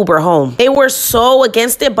just Uber home. They were so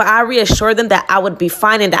against it, but I reassured them that I would be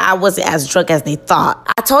fine and that I wasn't as drunk as they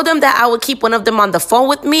thought. I told them that I would keep one of them on the phone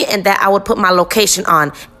with me and that I would put my location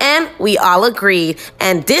on. And we all agreed.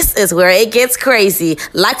 And this is where it gets crazy.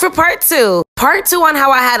 Like for part 2. Part 2 on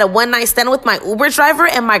how I had a one-night stand with my Uber driver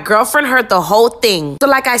and my girlfriend heard the whole thing. So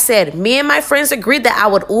like I said, me and my friends agreed that I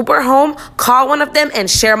would Uber home, call one of them, and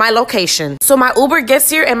share my location. location. So my Uber gets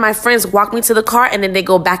here and my friends walk me to the car and then they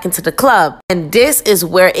go back into the club. And this is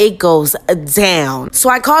where it goes down. So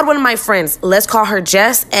I called one of my friends, let's call her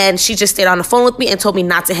Jess, and she just stayed on the phone with me and told me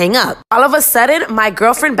not to hang up. All of a sudden, my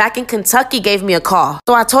girlfriend back in Kentucky gave me a call.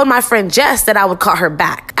 So I told my friend Jess that I would call her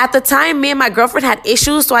back. At the time, me and my girlfriend had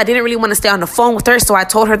issues, so I didn't really want to stay on the phone with her, so I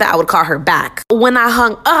told her that I would call her back. When I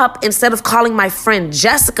hung up, instead of calling my friend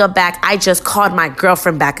Jessica back, I just called my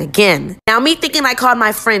girlfriend back again. Now, me thinking I called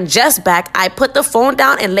my friend Jess back, I put the phone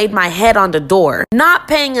down and laid my head on the door, not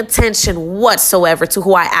paying attention whatsoever to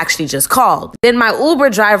who I actually just called. Then my Uber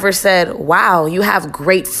driver said, wow, you have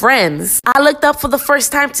great friends. I looked up for the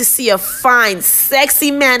first time to see a fine, sexy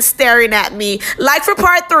man staring at me. Like for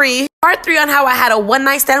part 3. Part 3 on how I had a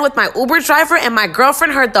one-night stand with my Uber driver and my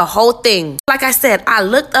girlfriend heard the whole thing. Like I said, I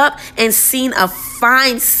looked up and seen a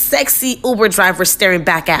fine, sexy Uber driver staring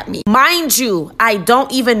back at me. Mind you, I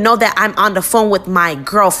don't even know that I'm on the phone with my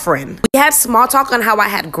girlfriend. We had small talk on how I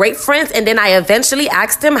had great friends, and then I eventually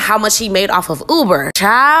asked him how much he made off of Uber.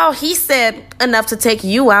 Child, he said, enough to take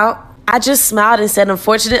you out. I just smiled and said,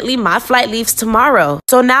 unfortunately, my flight leaves tomorrow.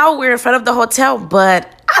 So now we're in front of the hotel,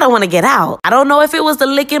 but I don't want to get out. I don't know if it was the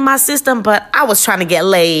lick in my system, but I was trying to get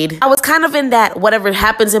laid. I was kind of in that whatever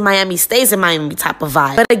happens in Miami stays in Miami type of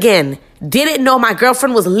vibe. But again, didn't know my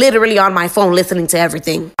girlfriend was literally on my phone listening to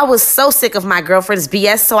everything. I was so sick of my girlfriend's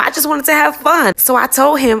BS, so I just wanted to have fun. So I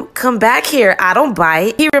told him, come back here, I don't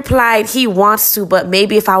bite. He replied he wants to, but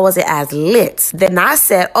maybe if I wasn't as lit. Then I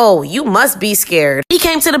said, oh, you must be scared. He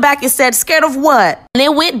came to the back and said, scared of what? And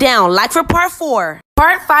it went down like for part 4.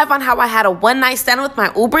 Part 5 on how I had a one-night stand with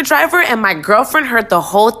my Uber driver and my girlfriend heard the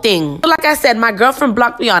whole thing. So like I said, my girlfriend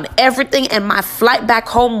blocked me on everything and my flight back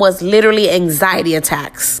home was literally anxiety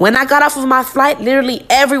attacks. When I got off of my flight, literally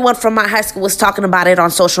everyone from my high school was talking about it on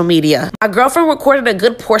social media. My girlfriend recorded a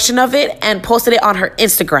good portion of it and posted it on her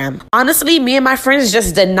Instagram. Honestly, me and my friends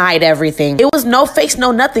just denied everything. It was no face,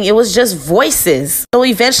 no nothing. It was just voices. So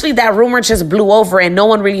eventually that rumor just blew over and no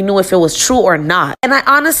one really knew if it was true or not. And I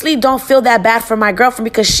honestly don't feel that bad for my girlfriend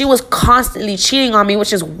because she was constantly cheating on me,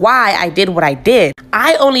 which is why I did what I did.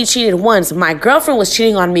 I only cheated once. My girlfriend was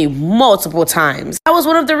cheating on me multiple times. That was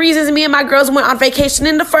one of the reasons me and my girls went on vacation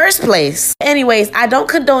in the first place. Anyways, I don't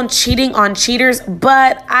condone cheating on cheaters,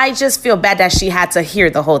 but I just feel bad that she had to hear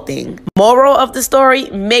the whole thing. Moral of the story,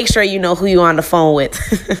 make sure you know who you're on the phone with.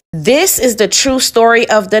 This is the true story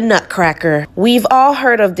of the Nutcracker. We've all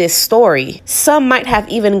heard of this story. Some might have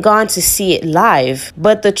even gone to see it live,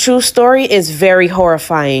 but the true story is very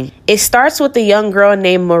horrifying. It starts with a young girl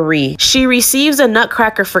named Marie. She receives a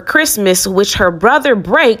nutcracker for Christmas, which her brother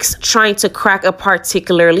breaks trying to crack a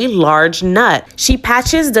particularly large nut. She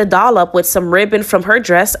patches the doll up with some ribbon from her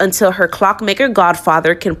dress until her clockmaker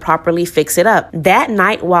godfather can properly fix it up. That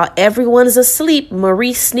night, while everyone's asleep,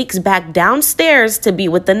 Marie sneaks back downstairs to be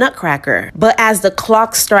with the nutcracker. But as the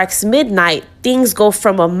clock strikes midnight, things go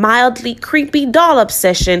from a mildly creepy doll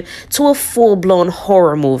obsession to a full-blown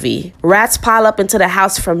horror movie. Rats pile up into the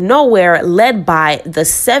house from nowhere, led by the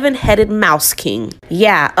 7-headed Mouse King.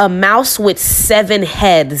 Yeah, a mouse with 7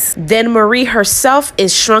 heads. Then Marie herself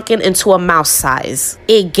is shrunken into a mouse size.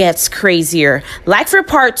 It gets crazier. Like for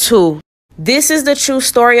part 2. This is the true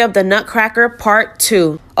story of the Nutcracker part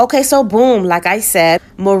 2. Okay, so boom, like I said,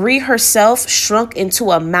 Marie herself shrunk into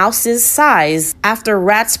a mouse's size after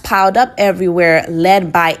rats piled up everywhere,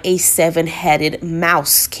 led by a 7-headed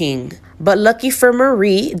Mouse King. But lucky for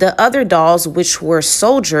Marie, the other dolls, which were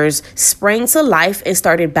soldiers, sprang to life and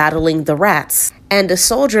started battling the rats. And the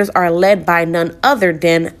soldiers are led by none other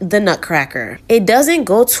than the Nutcracker. It doesn't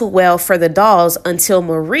go too well for the dolls until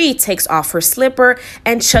Marie takes off her slipper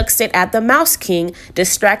and chucks it at the Mouse King,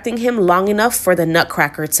 distracting him long enough for the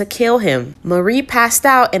Nutcracker to kill him. Marie passed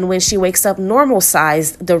out, and when she wakes up normal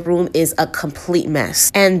sized, the room is a complete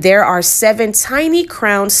mess. And there are 7 tiny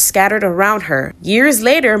crowns scattered around her. Years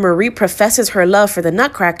later, Marie professes her love for the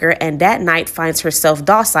Nutcracker and that night finds herself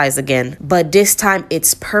doll size again. But this time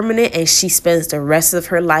it's permanent and she spends the rest of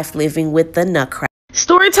her life living with the Nutcracker.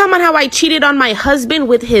 Story time on how I cheated on my husband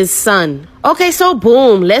with his son. Okay, so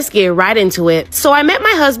boom, let's get right into it. So I met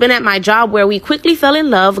my husband at my job where we quickly fell in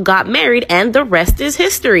love, got married, and the rest is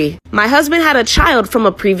history. My husband had a child from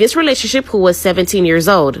a previous relationship who was 17 years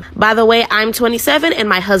old. By the way, I'm 27 and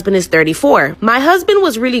my husband is 34. My husband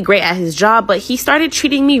was really great at his job, but he started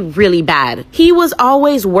treating me really bad. He was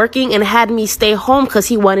always working and had me stay home because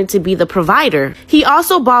he wanted to be the provider. He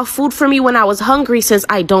also bought food for me when I was hungry since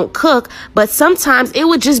I don't cook, but sometimes it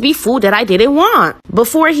would just be food that I didn't want.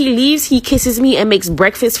 Before he leaves, he kisses me and makes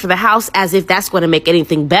breakfast for the house as if that's going to make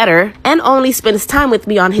anything better, and only spends time with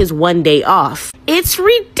me on his one day off. It's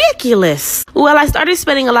ridiculous. Well, I started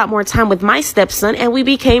spending a lot more time with my stepson and we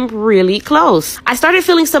became really close. I started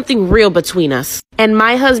feeling something real between us, and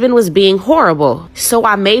my husband was being horrible. So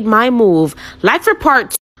I made my move. Like for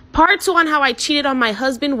part 2 on how I cheated on my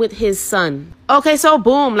husband with his son. Okay, so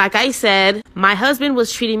boom, like I said, my husband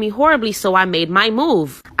was treating me horribly, so I made my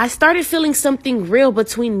move. I started feeling something real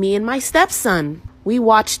between me and my stepson. We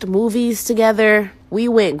watched movies together, we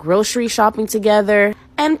went grocery shopping together,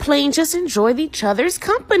 and plain just enjoyed each other's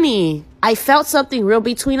company. I felt something real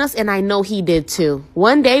between us, and I know he did too.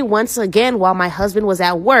 One day, once again, while my husband was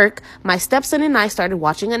at work, my stepson and I started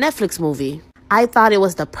watching a Netflix movie. I thought it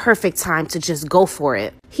was the perfect time to just go for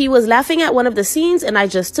it. He was laughing at one of the scenes and I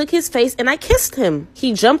just took his face and I kissed him.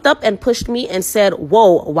 He jumped up and pushed me and said,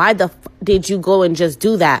 "Whoa, why the did you go and just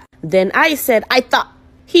do that?" Then I said, "I thought..."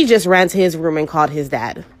 He just ran to his room and called his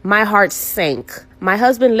dad. My heart sank. My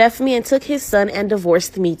husband left me and took his son and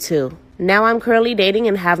divorced me too. Now I'm currently dating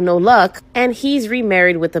and have no luck, and he's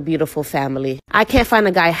remarried with a beautiful family. I can't find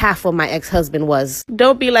a guy half what my ex-husband was.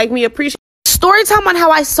 Don't be like me, appreciate. Story time on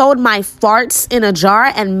how I sold my farts in a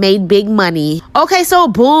jar and made big money. Okay, so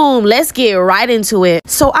boom, let's get right into it.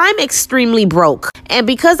 So I'm extremely broke. And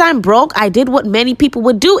because I'm broke, I did what many people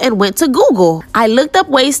would do and went to Google. I looked up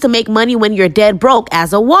ways to make money when you're dead broke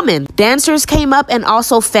as a woman. Dancers came up and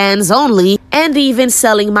also fans only, and even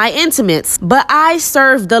selling my intimates. But I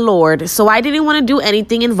served the Lord, so I didn't want to do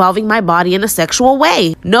anything involving my body in a sexual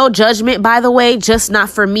way. No judgment, by the way, just not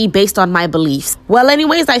for me based on my beliefs. Well,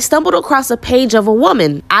 anyways, I stumbled across a page of a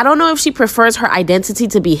woman. I don't know if she prefers her identity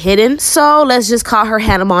to be hidden, so let's just call her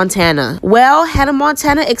Hannah Montana. Well, Hannah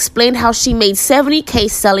Montana explained how she made $70K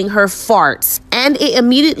selling her farts, and it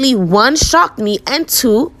immediately, 1, shocked me, and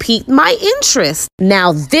 2, piqued my interest.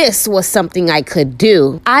 Now this was something I could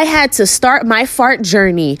do. I had to start my fart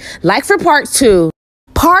journey. Like for part 2.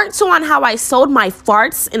 Part 2 on how I sold my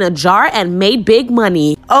farts in a jar and made big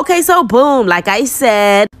money. Okay, so boom, like I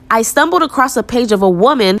said, I stumbled across a page of a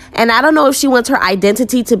woman, and I don't know if she wants her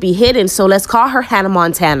identity to be hidden, so let's call her Hannah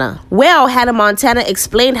Montana. Well, Hannah Montana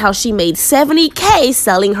explained how she made $70K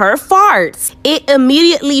selling her farts. It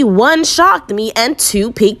immediately, 1, shocked me, and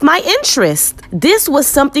 2, piqued my interest. This was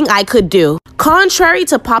something I could do. Contrary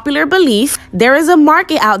to popular belief, there is a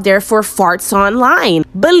market out there for farts online.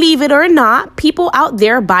 Believe it or not, people out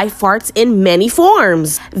there buy farts in many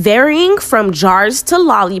forms, varying from jars to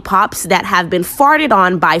lollipops that have been farted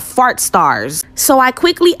on by fart stars. So I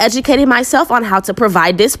quickly educated myself on how to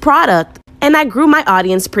provide this product, and I grew my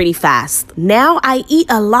audience pretty fast. Now I eat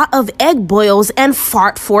a lot of egg boils and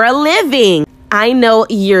fart for a living. I know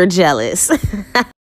you're jealous.